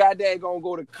or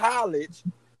go to college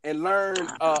and learn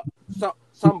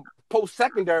some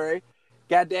post-secondary,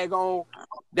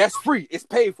 that's free. It's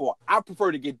paid for. I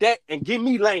prefer to get that and give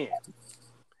me land.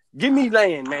 Give me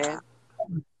land, man.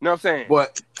 You know what I'm saying?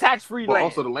 But tax-free land.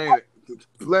 Also the land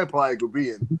probably could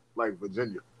be in like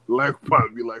Virginia. The land could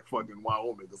probably be like fucking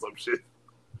Wyoming or some shit.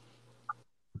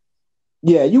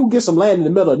 Yeah, you can get some land in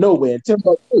the middle of nowhere in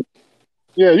Timbuktu.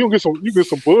 Yeah, you get some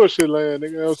bullshit land,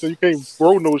 nigga. You know what I'm saying? You can't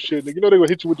grow no shit, nigga. You know they gonna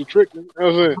hit you with the trick, nigga. You know what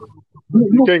I'm saying?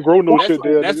 You can't grow no shit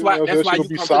there. That's why you come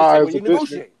to when you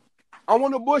negotiate. I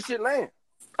want no bullshit land.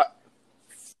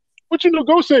 What you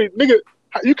negotiate, nigga?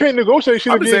 You can't negotiate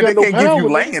shit. I'm just saying they can't give you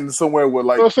land somewhere where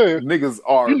like niggas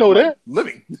are that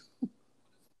living.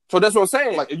 So that's what I'm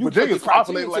saying. Like Virginia's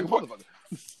populated like motherfucker.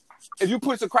 If you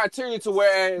put some criteria to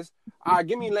whereas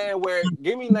give me land where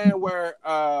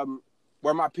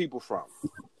my people from.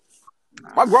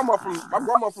 My grandma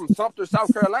from Sumter,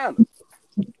 South Carolina.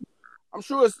 I'm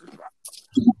sure it's.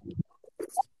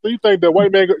 So you think that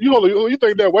white man? You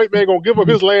think that white man gonna give up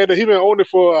his land that he been owning it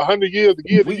for 100 years to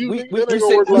give to you?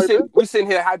 We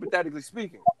sitting here hypothetically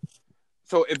speaking.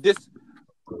 So if this,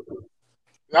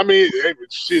 I mean,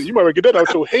 shit, you might get that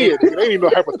out your head. It ain't even no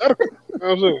hypothetical. You know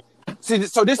what I'm saying? See,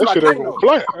 so this is my thing though.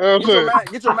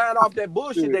 Get your mind off that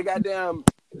bullshit. They goddamn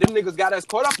them niggas got us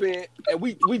caught up in, and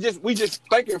we just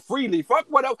thinking freely. Fuck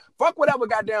whatever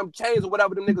goddamn chains or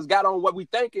whatever them niggas got on what we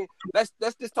thinking. Let's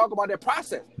just talk about that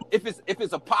process. If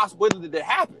it's a possibility to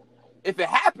happen. If it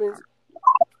happens,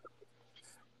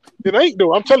 it ain't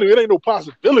though. I'm telling you, it ain't no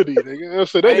possibility, nigga. I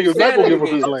said that nigga's not gonna give up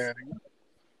his land.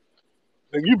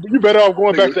 Nigga. You better off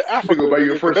going back to Africa.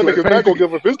 That nigga's not gonna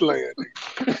give up his land.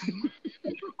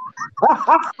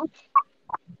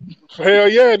 Hell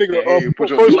yeah, nigga.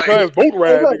 First class boat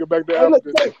ride, nigga, back to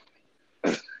Africa.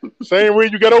 Same way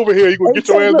you got over here, you gonna get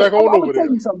your ass back on over there.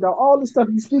 Tell you something, though. All the stuff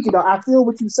you speaking of, I feel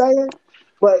what you're saying,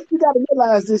 but you gotta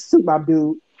realize this too, my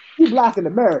dude. You black in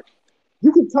America.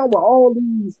 You can tell with all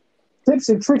these tips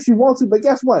and tricks you want to, but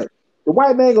guess what? The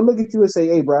white man gonna look at you and say,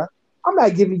 "Hey, bro, I'm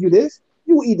not giving you this.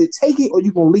 You either take it or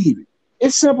you gonna leave it."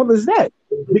 It's simple as that.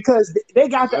 Because they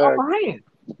got the upper hand.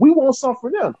 We want something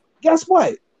for them. Guess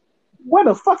what? Where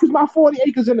the fuck is my 40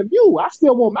 acres and a mule? I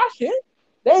still want my shit.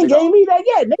 They ain't gave me that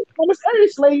yet. They promised every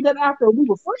slave that after we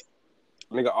were free.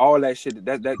 Nigga, all that shit.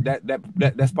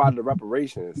 That's part of the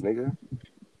reparations, nigga.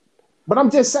 But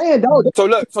I'm just saying, though. So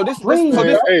look, this my thing.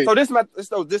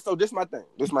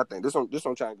 This my thing. This I'm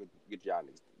trying to get y'all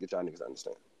niggas to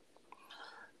understand.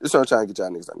 This what I'm trying to get y'all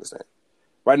niggas to understand.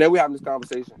 Right now we having this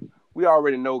conversation. We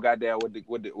already know goddamn what the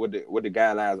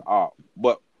guidelines are.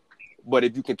 But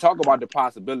if you can talk about the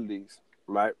possibilities,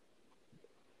 right?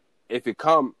 If it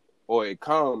comes,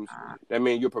 that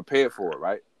means you're prepared for it,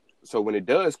 right? So when it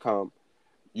does come,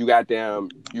 you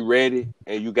ready,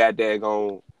 and you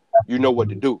you know what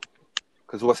to do.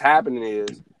 Because what's happening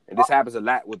is, and this happens a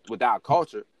lot with our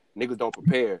culture, niggas don't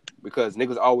prepare because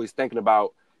niggas always thinking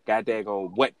about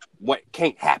what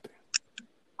can't happen.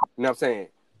 You know what I'm saying?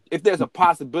 If there's a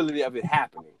possibility of it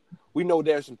happening, we know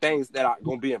there's some things that are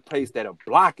going to be in place that'll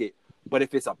block it. But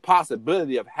if it's a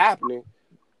possibility of happening,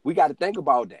 we got to think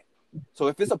about that. So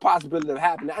if it's a possibility of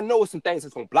happening, I know it's some things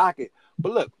that's going to block it.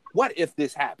 But look, what if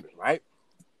this happens, right?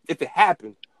 If it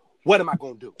happens, what am I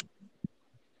going to do?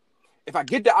 If I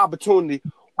get the opportunity,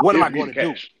 what am I going to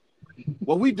do?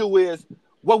 What we do is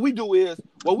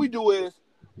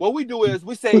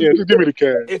we say, yeah, just give me the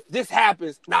cash. If this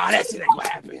happens, that shit ain't going to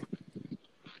happen.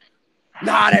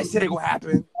 That shit ain't going to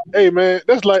happen. Hey man,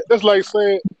 that's like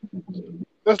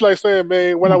saying,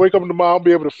 man, when I wake up tomorrow, I'll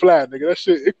be able to fly, nigga. That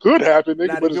shit, it could happen,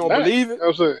 nigga. But if you don't believe it, you know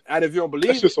what I'm saying? And if you don't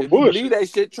believe it, if believe that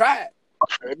shit, try it.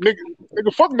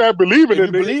 Nigga, fuck not believing it,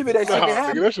 nigga. Believe it, that shit can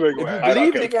happen. Nigga, that shit ain't gonna happen.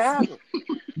 Believe it, it can happen.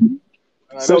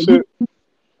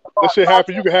 That shit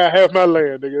happen. You can have half my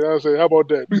land, nigga. You know what I'm saying? How about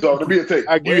that? You talking to me a take.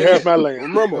 I give you half my land.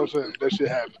 Remember, you know what I'm saying? That shit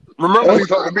happen. Remember, you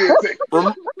talking to me a take.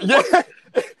 Yeah.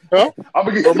 Huh? I'm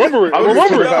gonna remember it.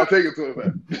 Remember it. I'll take it to him,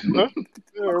 man. Huh?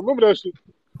 Yeah, remember that shit.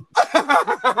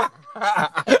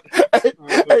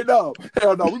 Hey, no,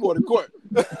 hell no, we going to court.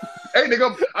 Hey,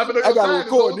 nigga, I got to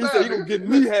record. He said he gonna get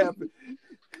me half.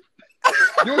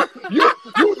 You just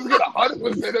get 100%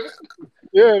 of it.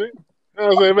 Yeah, nigga. You know what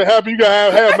I'm saying? If it happen, you gotta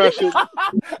have half my shit.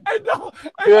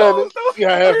 You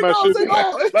gotta have my shit. Like,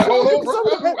 hold on, bro.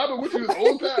 I've been with you this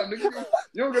whole time, nigga.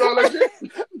 You don't get all that shit.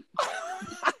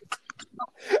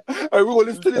 Hey, we're gonna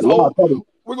listen to this whole.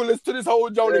 We're gonna listen to this whole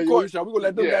Johnny court show. We're gonna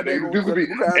let them goddamn go. Be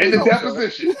in the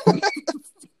deposition.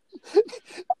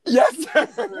 Yes, sir.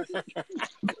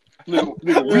 You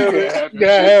gotta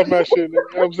have my shit,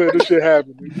 nigga. I'm saying this shit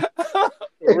happened.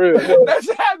 For real. That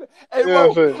shit happened. Hey,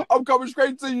 bro, I'm coming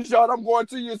straight to you, Sean. I'm going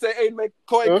to you and say, hey, man,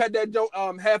 Chloe, cut that joke.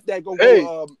 Half that gonna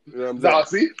go. Nah,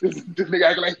 see, this nigga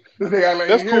act like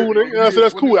that's cool, nigga. You know, so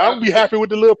that's cool. I'm gonna be happy with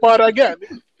the little part I got. Yeah,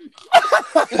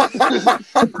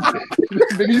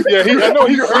 I know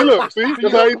he look. See,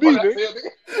 that's how he be, nigga.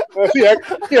 He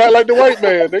act like the white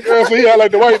man, nigga. He act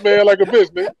like the white man like a bitch,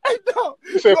 nigga.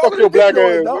 He said, "Fuck your black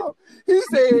ass." Dog. He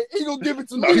said he gonna give it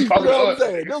to me. You know what I'm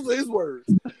saying? Those are his words.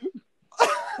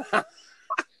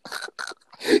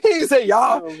 He didn't say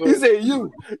y'all. He said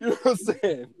you. You know what I'm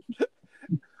saying?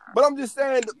 But I'm just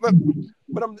saying. But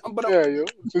I'm saying, you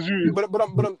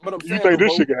think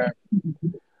this shit can happen?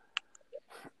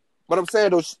 But I'm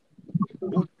saying though,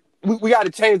 we got to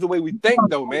change the way we think,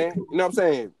 though, man. You know what I'm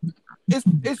saying?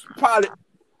 It's probably.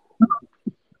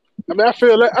 I mean, I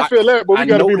feel that, but we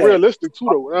got to be realistic too,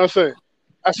 though. You know what I'm saying?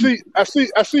 I see. You know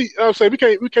what I'm saying?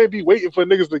 We can't be waiting for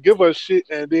niggas to give us shit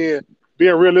and then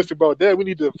being realistic about that. We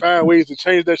need to find ways to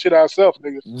change that shit ourselves,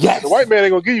 niggas. Yes. The white man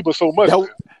ain't gonna give you but so much. That was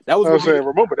you know what I'm saying.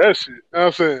 Remember that shit. You know what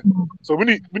I'm saying? So we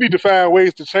need to find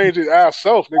ways to change it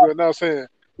ourselves, nigga. You know what I'm saying?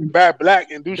 Buy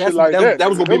black and do shit like that. That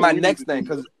was gonna be my next thing,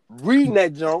 because reading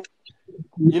that joint,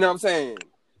 you know what I'm saying?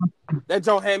 That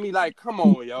joint had me like, come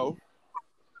on, yo.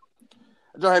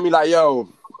 That joint had me like, yo,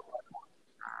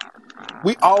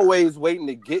 we always waiting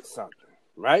to get something,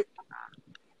 right?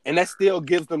 And that still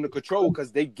gives them the control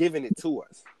because they giving it to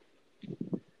us.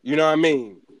 You know what I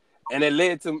mean? And it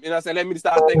led to, you know what I'm saying? Let me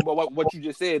start thinking about what you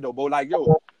just said, though, bro. Like,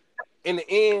 yo, in the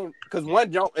end, because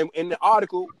one jump in the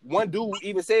article, one dude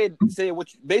even said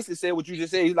what you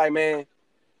just said. He's like, man,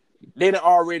 they done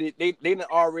already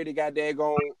got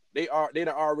daggone. They done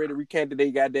already recanted.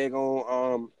 They got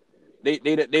daggone. They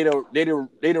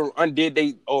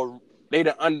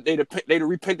done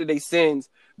repented their sins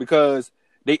because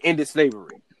they ended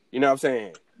slavery. You know what I'm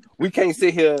saying? We can't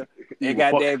sit here and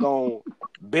got daggone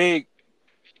beg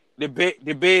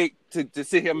to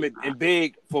sit here and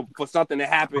beg for something that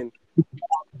happened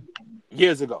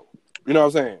years ago. You know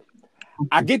what I'm saying?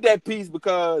 I get that piece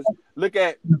because look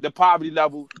at the poverty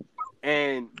level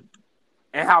and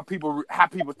how people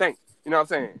think. You know what I'm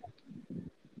saying?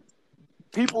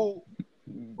 People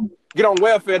get on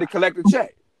welfare to collect a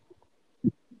check.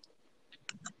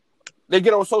 They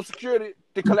get on Social Security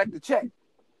to collect the check.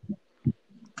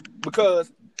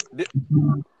 Because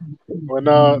when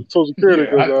Social Security,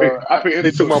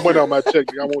 they took my money out my check.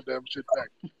 I want that shit back.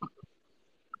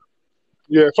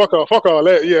 Yeah, fuck all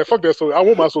that. Yeah, fuck that. So I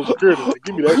want my Social Security. Like,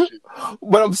 give me that shit.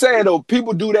 But I'm saying though,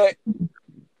 people do that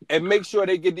and make sure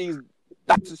they get these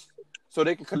doctors so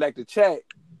they can collect a check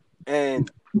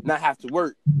and not have to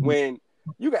work when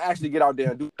you can actually get out there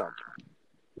and do something.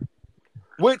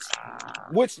 Which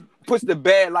puts the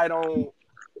bad light on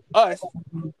us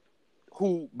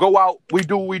who go out, we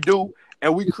do what we do,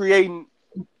 and we trying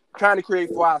to create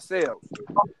for ourselves.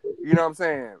 You know what I'm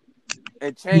saying?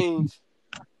 And change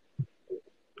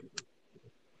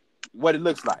what it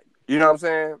looks like. You know what I'm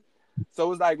saying?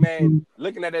 So it's like, man,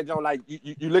 looking at that joint, like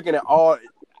you looking at all.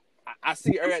 I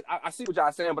see what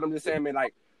y'all saying, but I'm just saying, man,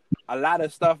 like a lot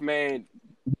of stuff, man.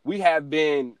 We have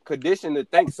been conditioned to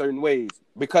think certain ways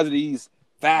because of these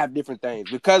 5 different things,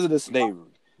 because of the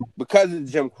slavery, because of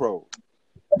the Jim Crow,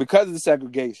 because of the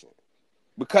segregation,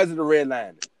 because of the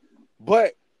redlining.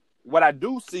 But what I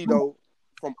do see though,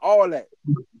 from all that,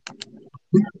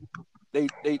 they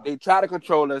try to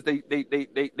control us. They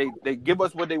give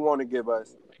us what they want to give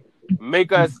us,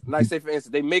 make us, like say for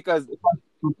instance, they make us.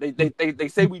 They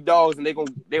say we dogs and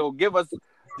they will give us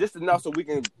just enough so we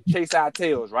can chase our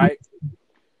tails, right?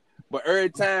 But every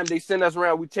time they send us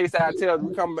around, we chase our tails.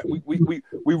 We come,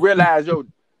 we realize, yo,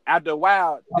 after a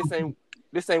while,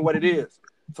 this ain't what it is.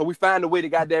 So we find a way to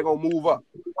goddamn gonna move up,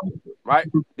 right?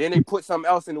 Then they put something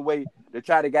else in the way to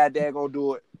try to goddamn gonna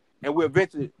do it, and we're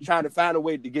eventually trying to find a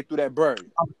way to get through that barrier.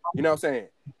 You know what I'm saying?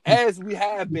 As we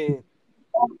have been,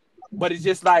 but it's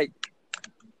just like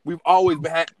we've always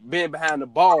been behind the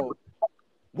ball.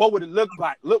 What would it look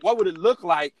like? What would it look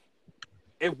like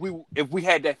if we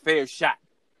had that fair shot?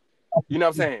 You know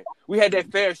what I'm saying? We had that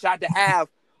fair shot to have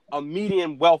a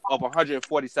median wealth of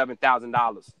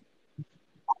 $147,000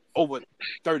 over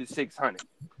 3,600.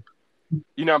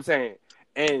 You know what I'm saying?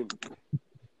 And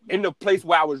in the place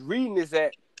where I was reading this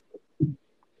at,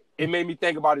 it made me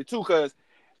think about it too, because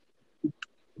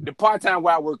the part-time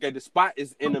where I work at, the spot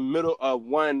is in the middle of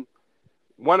one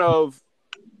of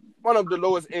the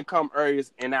lowest income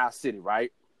areas in our city,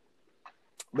 right?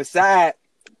 Beside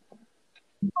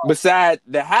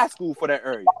the high school for that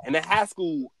area. And the high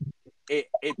school, it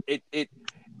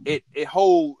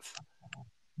holds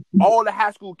all the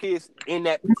high school kids in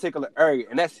that particular area,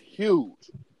 and that's huge.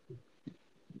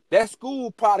 That school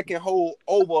probably can hold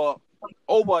over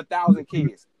 1,000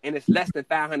 kids, and it's less than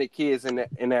 500 kids in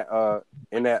that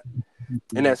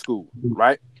school,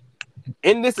 right?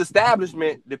 In this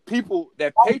establishment, the people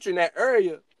that patron that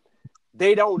area,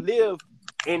 they don't live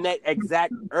in that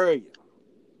exact area.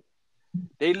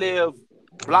 They live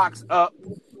blocks up,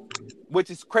 which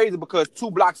is crazy because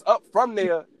 2 blocks up from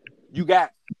there, you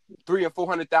got $300,000 and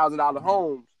 $400,000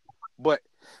 homes, but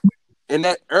in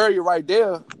that area right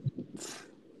there,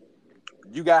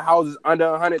 you got houses under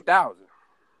 100,000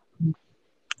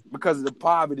 because of the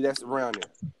poverty that's around there.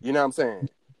 You know what I'm saying?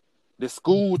 The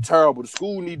school terrible. The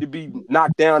school need to be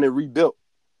knocked down and rebuilt.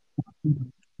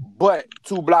 But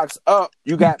 2 blocks up,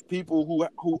 you got people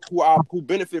who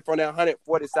benefit from that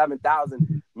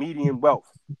 147,000 median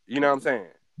wealth. You know what I'm saying?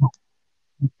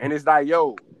 And it's like,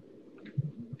 yo,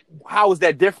 how is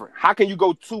that different? How can you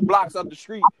go 2 blocks up the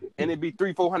street and it be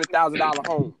 $300,000-$400,000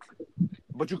 homes,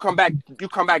 but you come back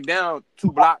down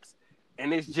 2 blocks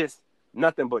and it's just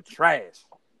nothing but trash?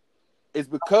 It's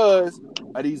because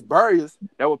of these barriers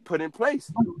that were put in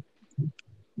place.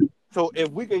 So if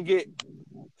we can get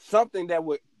something that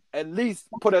would at least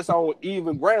put us on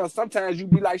even ground, sometimes you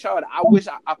be like, Charlotte, I wish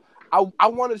I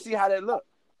want to see how that look.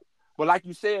 But like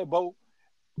you said, Bo,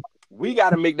 we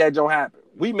got to make that joint happen.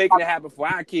 We making it happen for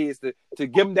our kids to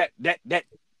give them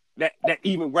that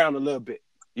even ground a little bit.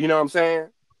 You know what I'm saying?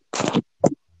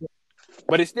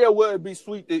 But it still would be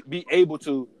sweet to be able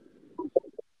to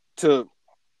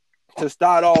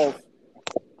start off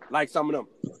like some of them,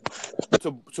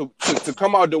 to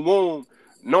come out the womb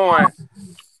knowing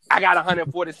I got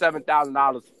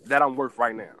 $147,000 that I'm worth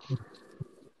right now.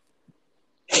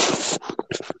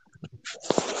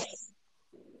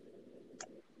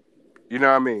 You know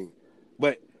what I mean?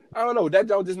 But I don't know. That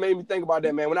joke just made me think about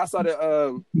that, man. When I saw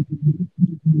that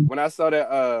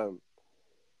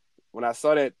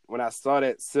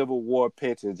Civil War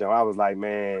pension joke, I was like,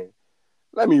 man,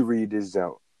 let me read this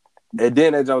joke. And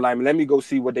then that joke, like, let me go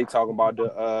see what they talking about.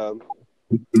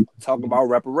 Talking about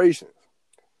reparations.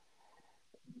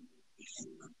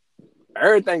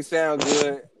 Everything sounds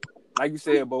good, like you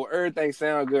said, but everything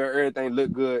sounds good. Everything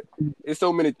look good. There's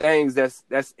so many things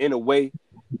that's in a way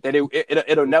that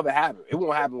it'll never happen. It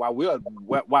won't happen while we're alive.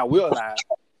 You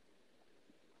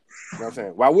know what I'm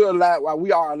saying? While we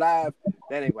are alive,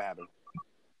 that ain't gonna happen.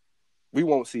 We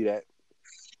won't see that.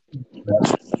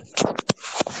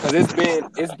 Because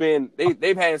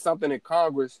they've had something in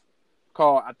Congress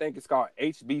called, I think it's called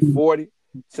HB 40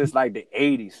 since like the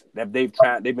 80s that they've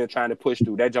been trying to push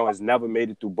through. That joint has never made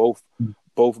it through both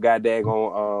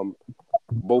goddamn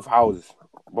both houses,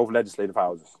 both legislative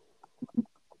houses.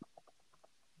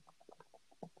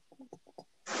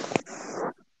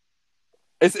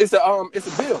 It's a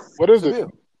bill. What is it?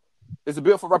 It's a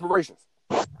bill for reparations.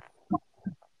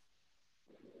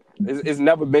 It's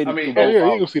never made it through both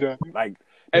houses. You can see that. Like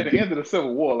at the end of the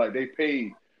Civil War, like they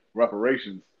paid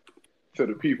reparations to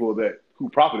the people who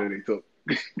property they took.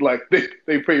 Like they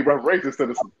paid reparations to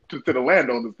the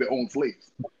landowners that owned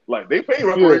slaves. Like they paid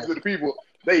reparations to the people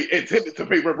they intended to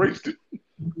pay reparations to.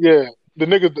 Yeah, the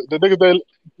niggas that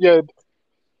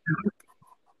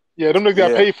them niggas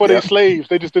got paid for their slaves.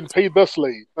 They just didn't pay the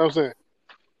slaves. You know what I'm saying?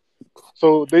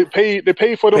 So they paid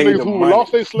for them niggas who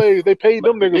lost their slaves. They paid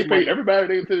them niggas. They paid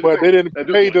everybody, but they didn't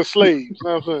pay the slaves. You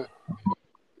know what I'm saying?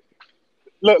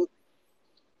 Look.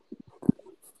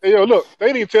 Hey, yo, look,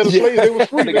 they didn't tell the slaves they was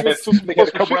free. They got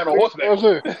to come around on horseback.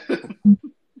 You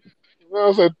know what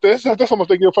I'm saying? That's how much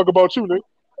they give a fuck about you, nigga.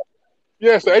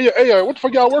 Yeah, so, hey, what the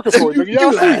fuck y'all working for, nigga?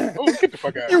 Y'all free. Oh, get the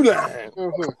fuck out. You lying. You know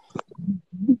what I'm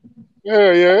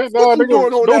yeah. No, nigga,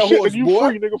 no shit, horse, nigga, you boy?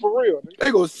 Free, nigga, for real. Nigga.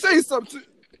 They gonna say something.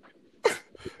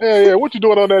 Yeah, what you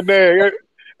doing on that nag?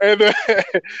 And then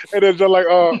just like,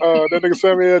 that nigga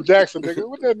Samuel L. Jackson, nigga.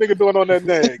 What that nigga doing on that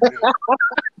nag?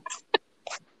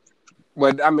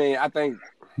 But I mean,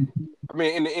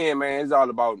 in the end, man, it's all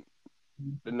about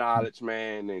the knowledge,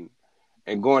 man,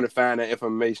 and going to find that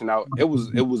information out. It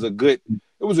was a good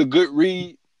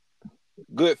read,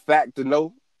 good fact to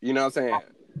know. You know what I'm saying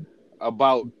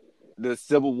about the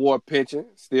Civil War pension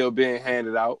still being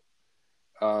handed out.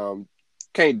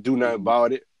 Can't do nothing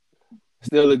about it.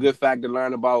 Still a good fact to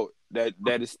learn about that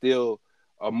is still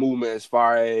a movement as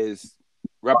far as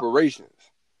reparations.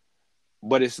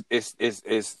 But it's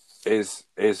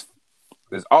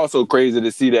also crazy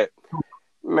to see that,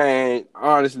 man,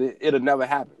 honestly, it'll never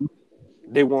happen.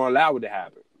 They won't allow it to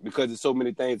happen because there's so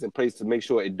many things in place to make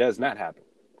sure it does not happen.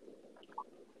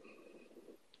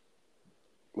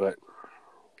 But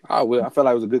I felt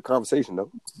like it was a good conversation,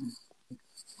 though.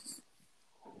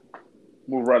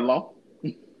 Move right along.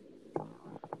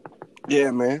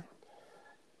 Yeah, man.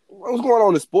 What's going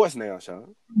on in sports now,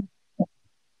 Sean?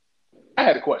 I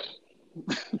had a question.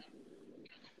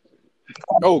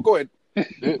 Oh, go ahead.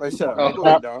 Go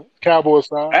ahead, Don. Cowboys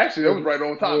style. Actually, that was right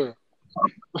on time.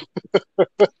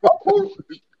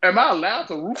 Am I allowed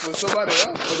to root for somebody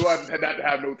else, or do I not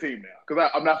have no team now? Because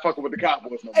I'm not fucking with the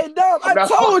Cowboys no more. Hey, Dom, I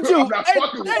told you. I'm not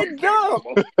fucking with Dom.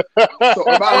 So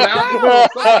am I allowed to root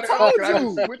for somebody else? Can I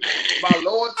just switch my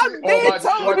loyalty, or am I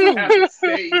just have to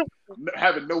stay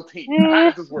having no team? How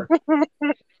does this work?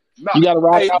 No. You gotta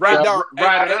ride it out.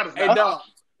 Hey, Dom.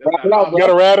 You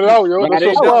gotta ride it out, yo.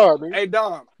 That's so hard, man. Hey,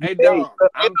 Dom.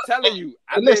 I'm telling you,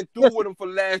 I've been through with them for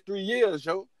the last 3 years,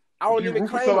 yo. I don't even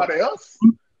claim somebody else.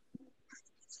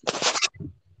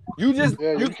 You just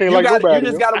you can't like nobody.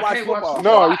 You just gotta watch football.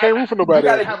 No, you can't root for nobody.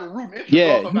 You gotta have a root interest.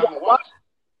 Yeah.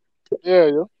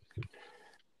 Yeah.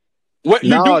 What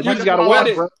you do? You just gotta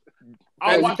watch, bro.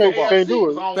 I watch football. Can't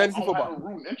do it. Fantasy football. I don't have a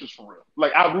root interest for real.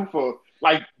 Like I root for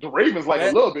like the Ravens, like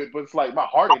a little bit, but it's like my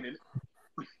heart ain't in it.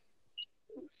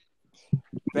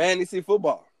 Fantasy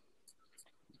football.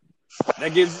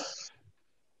 That gives.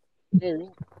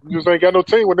 You just ain't got no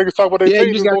team. When niggas talk about their team,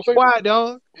 you just got quiet,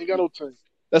 dog. Ain't got no team.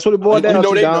 That's what it boiled down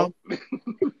to, dog.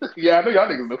 Yeah, I know y'all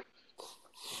niggas know.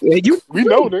 Yeah, we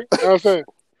know, nigga. You know what I'm saying?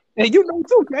 And you know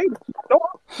too, okay?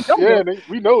 Yeah, nigga.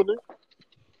 We know, nigga.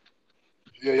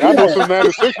 Yeah, y'all know since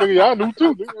 96, nigga. Y'all knew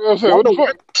too. Nigga. You know what I'm saying? What the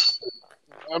fuck?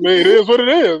 I mean, it is what it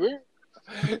is,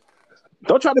 nigga.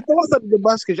 Don't try to throw us under the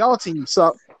bus because y'all team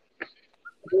suck.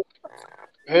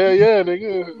 Hell yeah,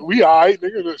 nigga. We alright,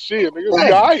 nigga. Shit, nigga.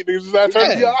 We alright, nigga. It's our turn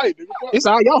to be alright, nigga. It's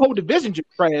all right. Y'all whole division just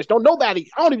trash. I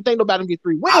don't even think nobody get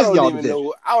 3 wins. I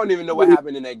don't even know what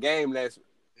happened in that game last week.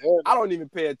 Yeah. I don't even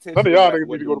pay attention. None of y'all to niggas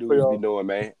what need to go to dudes playoffs. be doing,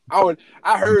 man.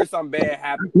 I heard something bad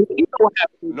happen. You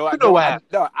know what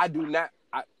happened? No, I do not.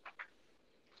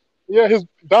 Yeah, his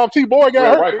Dom T boy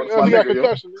got hurt. Rifle, He got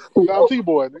concussion. Dom T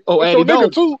boy. Oh, that's Andy your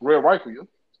nigga too. Red Rifle, yo.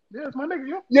 Yeah, it's my nigga,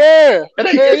 yo. Yeah,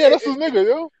 that's his nigga,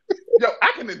 yo. Yo,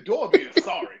 I can endure being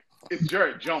sorry. It's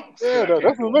Jared Jones. Yeah, that's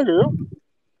his nigga, yo.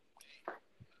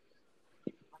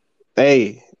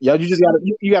 Hey, yo, you just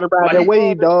gotta ride that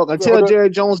wave, dog. Until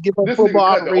Jared Jones give up football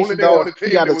operation, dog,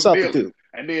 you gotta substitute.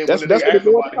 And then when the nigga asked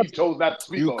about it, he chose not to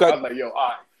speak on it. I was like, yo, all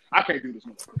right, I can't do this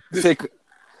no more.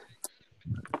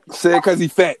 Say because he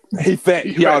fat. He fat.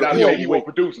 He won't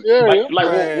produce it. Yeah,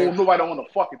 won't nobody on the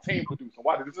fucking team produce it.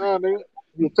 Why did this? Nah, nigga.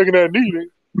 You're taking that knee,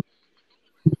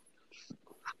 nigga.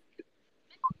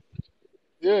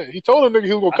 Yeah, he told a nigga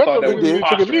he was gonna cut that nigga. He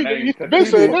took a knee. He been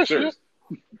saying that shit.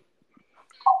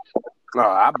 No,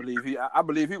 I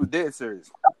believe he was dead serious.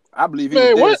 I believe he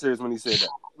was dead serious when he said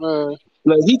that.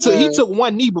 Like, he took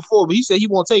one knee before, but he said he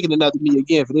won't take another knee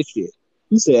again for this shit.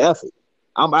 He said, "F it.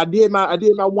 I did my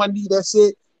one knee. That's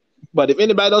it. But if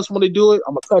anybody else want to do it,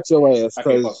 I'm gonna cut your ass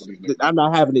because I'm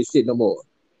not having this shit no more.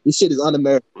 This shit is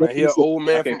un-American." Man, he an old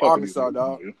man from Arkansas,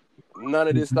 dog. None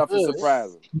of this stuff is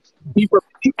surprising.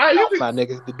 My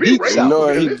niggas, the deep south. No,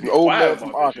 he's an old man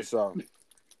from Arkansas.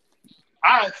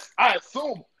 I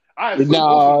assume.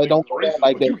 No, don't do that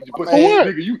like that. What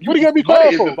do you gotta be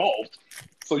quiet for? Involved,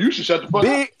 so you should shut the fuck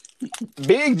up.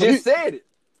 Big just said it.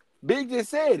 Big just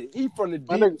said it. He from the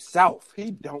deep south.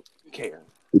 He don't care.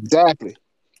 Exactly.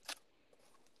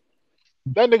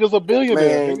 That nigga's a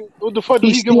billionaire. Nigga. What the fuck do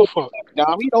he give a fuck?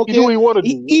 Nah, he don't care. Do what he want to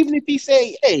do. Even if he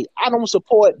say, "Hey, I don't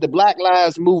support the Black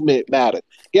Lives Movement matter,"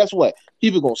 guess what?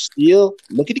 People gonna still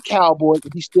look at the Cowboys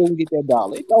and he still gonna get that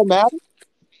dollar. It don't matter.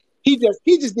 He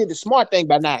just did the smart thing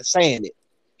by not saying it.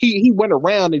 He went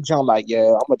around and jumped like, yeah,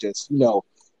 I'm gonna just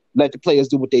let the players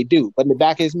do what they do. But in the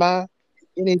back of his mind,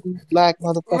 it ain't these black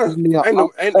motherfuckers.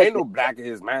 Ain't no black in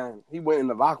his mind. He went in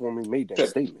the locker room and made that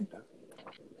statement.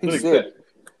 He said.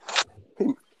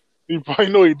 He probably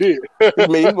know he did. He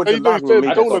went to the locker room.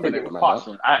 I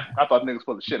thought niggas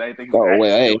full of shit. I didn't think he was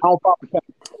hey,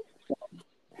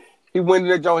 he went in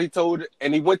there, Joe. He told it,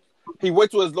 and he went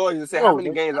to his lawyers and said, "How many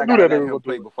games I gotta let him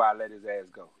play before I let his ass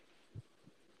go?"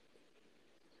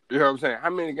 You know what I'm saying? How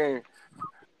many games?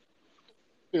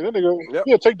 Yeah, that nigga.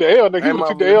 Yeah, take the L, nigga. He would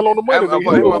take the L on the money.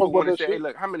 Nigga. Say, hey,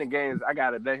 look, how many games I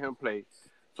gotta let him play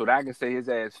so that I can say his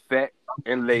ass fat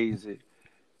and lazy,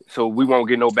 so we won't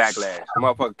get no backlash.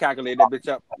 Motherfucker, calculate that bitch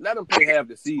up. Let him play half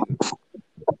the season.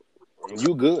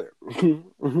 You good? I can't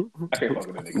fuck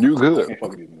with that nigga. You good? I can't fuck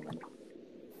with these niggas.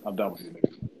 I'm done with these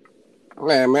niggas.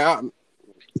 Man,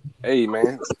 hey,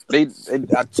 man.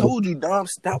 I told you, Dom,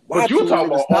 stop watching. But you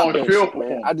talking about on the field,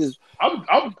 man. I'm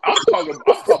talking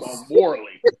about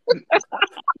morally.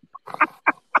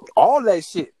 All that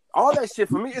shit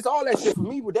for me. It's all that shit for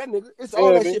me with that nigga. It's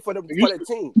all that shit for the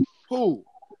team. Who?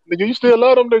 Nigga, you still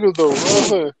love them niggas though. You know what I'm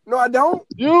saying? No, I don't.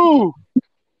 You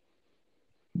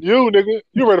nigga,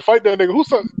 you ready to fight that nigga?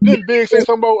 Didn't Big say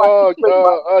something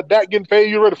about Dak getting paid?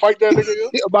 You ready to fight that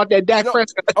nigga? About that Dak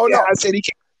Prescott? Oh no, I said he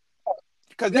can't.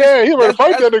 He ready to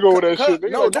fight that nigga over that shit.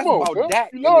 Nigga. No, like, that's come on, about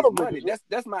Dak. You love them money. niggas.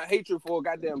 That's my hatred for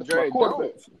goddamn Jared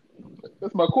Jones.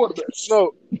 That's my quarterback.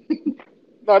 No,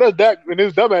 that's Dak and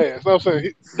his dumb ass. You know what I'm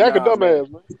saying? Dak a dumb ass,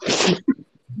 man.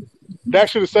 Dak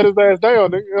should have set his ass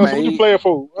down, nigga. What you playing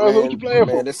for? What you playing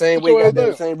for? The same way,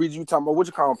 the same reason you talking about. What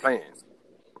you call him playing?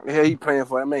 Yeah, he playing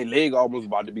for that man. Leg almost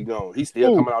about to be gone. He's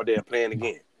still coming out there playing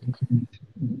again.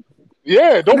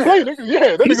 Yeah, don't play, nigga.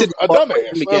 Yeah, that nigga's a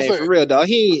dumbass. For real, dog.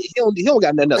 He don't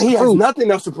got nothing else. He has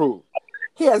nothing else to prove.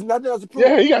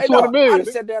 Yeah, he got 200 million. I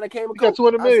sat down and came. He got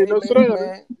 200 million. No, sit down,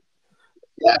 man.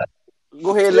 Yeah.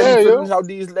 Go ahead, let me finish out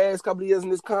these last couple of years in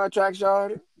this contract,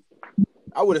 Sean.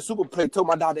 I would have super played. Told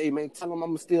my doctor, "Hey man, tell him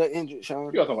I'm still injured,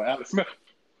 Sean." You talking about Alex Smith?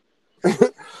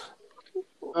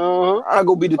 I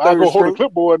go be the third. I go hold the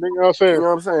clipboard, nigga. You know what I'm saying? You know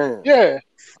what I'm saying? Yeah.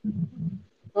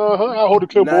 I hold the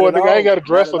clipboard, nigga. I ain't got to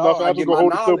dress or nothing. I just go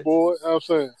hold the clipboard. You know what I'm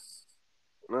saying?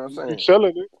 You know what I'm saying? He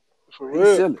chilling, nigga. For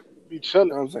real. He chilling.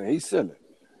 You know what I'm saying? He's chilling.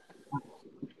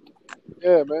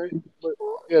 Yeah, man. But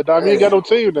yeah, Dom, you ain't got no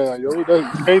team now, yo. You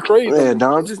can't trade. Yeah,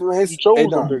 Dom, just man,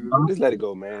 Dom, just let it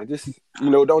go, man. Just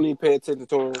don't even pay attention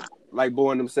to him. Like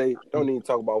Boy and them say, don't even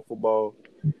talk about football.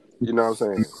 You know what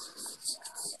I'm saying?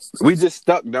 We just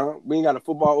stuck, dog. We ain't got a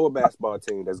football or basketball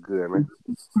team that's good, man.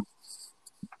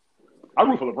 I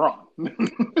root for LeBron.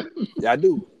 Yeah, I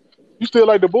do. You still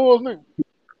like the Bulls, nigga?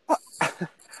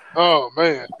 Oh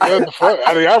man, what the fuck?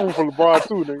 I root for LeBron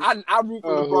too, nigga. I root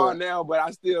for LeBron now, but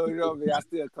I still, I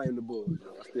still claim the Bulls.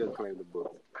 I still claim the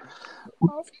Bulls.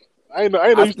 I ain't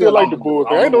know you still like the Bulls.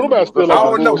 I ain't know nobody still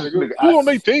like the Bulls. Nigga. Who on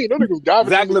their team? Them niggas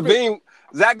garbage. Zach LaVine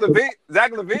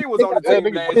was on the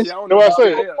team last year. I don't know what I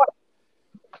said.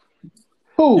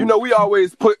 Who? You know, we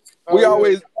always give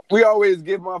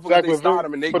motherfuckers they start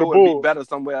them and they go and be better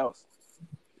somewhere else.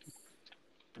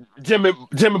 Jimmy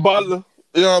Butler.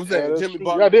 You know what I'm saying? Jimmy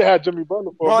Butler. I did have Jimmy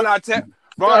Butler for Ron Artest.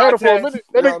 I had him for a minute.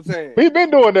 You know what I'm saying? He been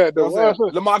doing that though.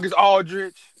 LaMarcus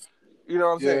Aldridge. You know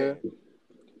what I'm saying?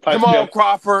 Jamal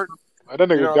Crawford. That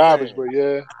nigga garbage, but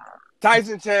yeah.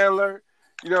 Tyson Chandler.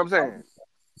 You know what I'm saying?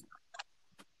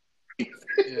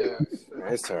 Yeah.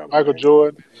 Man, it's terrible. Michael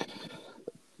Jordan.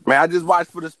 Man, I just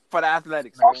watched for the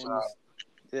Athletics. Man.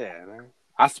 Yeah, man.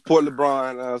 I support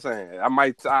LeBron. You know what I'm saying? I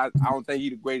don't think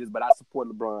he's the greatest, but I support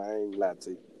LeBron. I ain't glad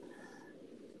to you.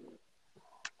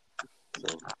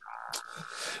 So.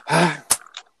 Yeah,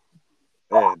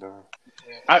 dog.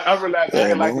 I realized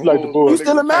I like the Bulls. You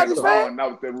still a Magic fan?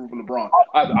 Now that they're root for LeBron.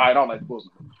 I don't like the Bulls.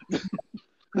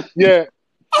 Yeah.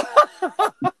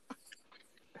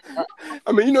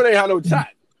 I mean, you know they had no shot.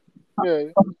 Yeah.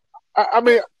 I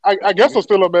mean, I guess I'm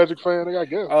still a Magic fan. I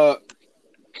guess.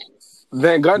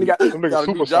 Van Gundy got a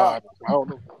super job. I don't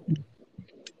know.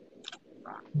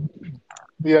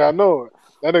 Yeah, I know it.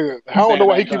 That nigga. I don't know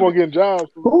why he keep on getting jobs.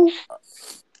 Who?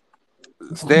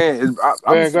 Stan Van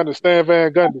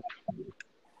Gundy.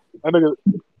 That nigga.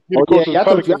 He the coach of the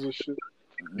Pelicans and shit.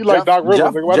 He like Doc Rivers.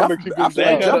 Nigga. Why don't they keep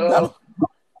getting jobs?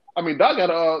 I mean, Doc got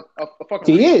a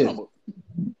fucking. He is.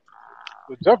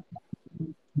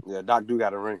 Yeah, Doc do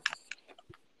got a ring.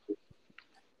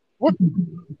 What?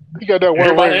 He got that one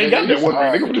Everybody ring. Ain't got that one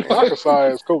ring. He's like a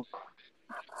size coach.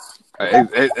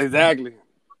 Exactly.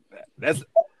 That's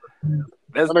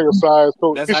that nigga size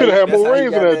coach. He should have had more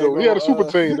rings than that though. He had a super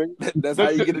team. Nigga. That's how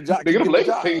you get a job. Nigga, them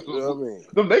Lakers teams. You know what I mean?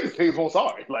 Them Lakers teams won't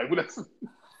sorry. Like that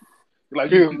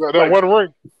one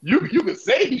ring. You could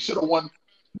say he should have won.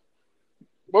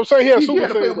 But I'm saying he had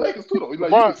super teams. Lakers too though.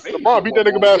 LeBron beat that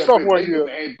nigga by himself one year.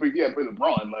 Yeah, play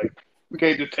LeBron. Like we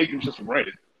can't just take him just for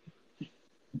granted.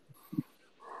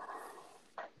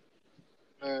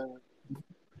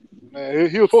 Man,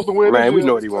 he was supposed to win. Man, we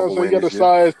know he won't win. He got a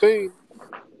size team.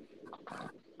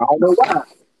 I don't know why.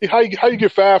 How you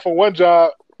get fired from one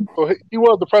job? So he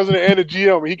was the president and the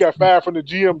GM, and he got fired from the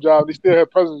GM job. And he still had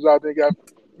president's job. Then got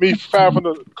me fired from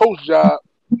the coach job.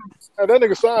 And that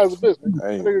nigga size a business.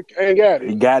 That nigga ain't got it.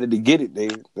 He got it to get it,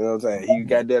 dude. You know what I'm saying? He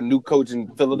got that new coach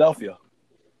in Philadelphia.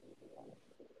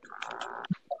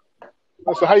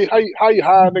 So how you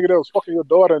hire a nigga that was fucking your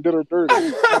daughter and did her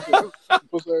dirty?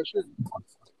 What's that shit?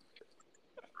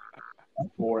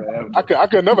 I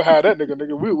could never hire that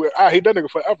nigga. I hate that nigga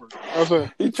forever. You know what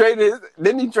I'm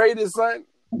Didn't he trade his son?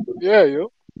 Yeah,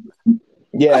 yo.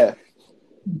 Yeah.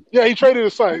 Yeah, he traded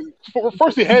his son.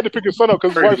 First, he had to pick his son up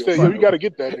because his wife said, "Yo, you got to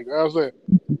get that nigga." You know what I'm saying?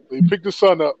 So he picked his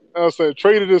son up. You know what I'm saying?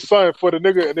 Traded his son for the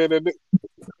nigga, and then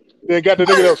got the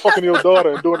nigga that was fucking your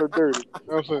daughter and doing her dirty. You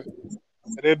know what I'm saying?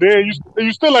 And then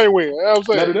you still ain't win. You know what I'm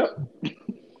saying? Nut it up.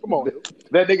 Come on.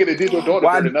 That nigga that did your daughter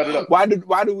dirty, nut it up. Why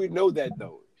do we know that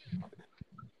though?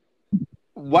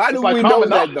 Why do we know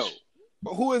that though?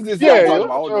 Who is this guy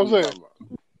talking about?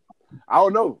 I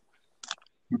don't know.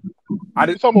 I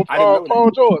didn't know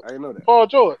Paul George. I didn't know that. Paul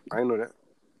George. I didn't know that.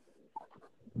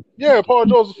 Yeah, Paul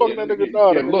George was fucking that nigga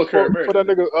daughter for that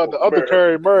nigga the other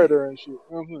Curry murder and shit. You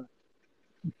know what I'm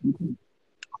saying?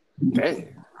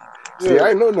 Dang. Yeah. See,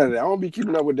 I ain't know none of that. I don't be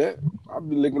keeping up with that. I'll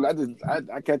be looking. I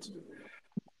catch it.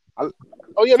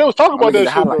 Oh yeah, they was talking about that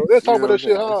shit, bro. They was talking about that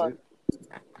shit hard.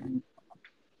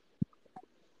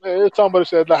 Yeah, they was talking about that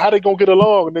shit. Like, how they gonna get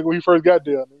along, nigga, when he first got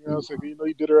there? You know what I'm saying? You know,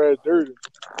 he did her ass dirty.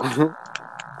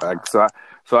 Like, so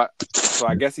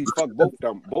I guess he fucked both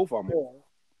of them.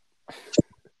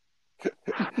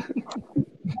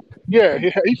 Yeah,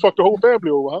 he fucked the whole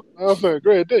family over, huh? You know what I'm saying?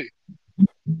 Great day.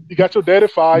 You got your daddy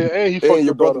fired and he fucked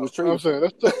your brother. Was you know what I'm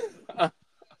saying? That's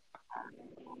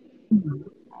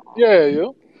yeah,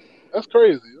 yo. That's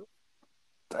crazy, yo.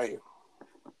 Damn.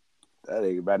 That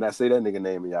nigga better not say that nigga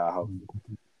name in y'all house.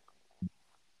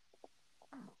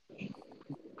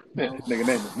 Yeah, nigga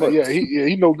name is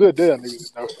he no good there,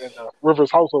 nigga, in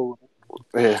Rivers' household.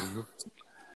 Yeah.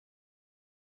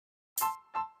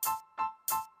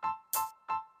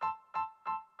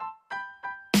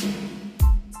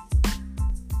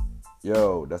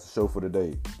 Yo, that's the show for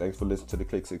today. Thanks for listening to the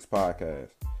Click 6 podcast.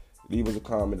 Leave us a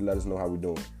comment and let us know how we're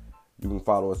doing. You can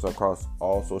follow us across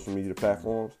all social media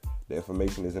platforms. The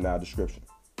information is in our description.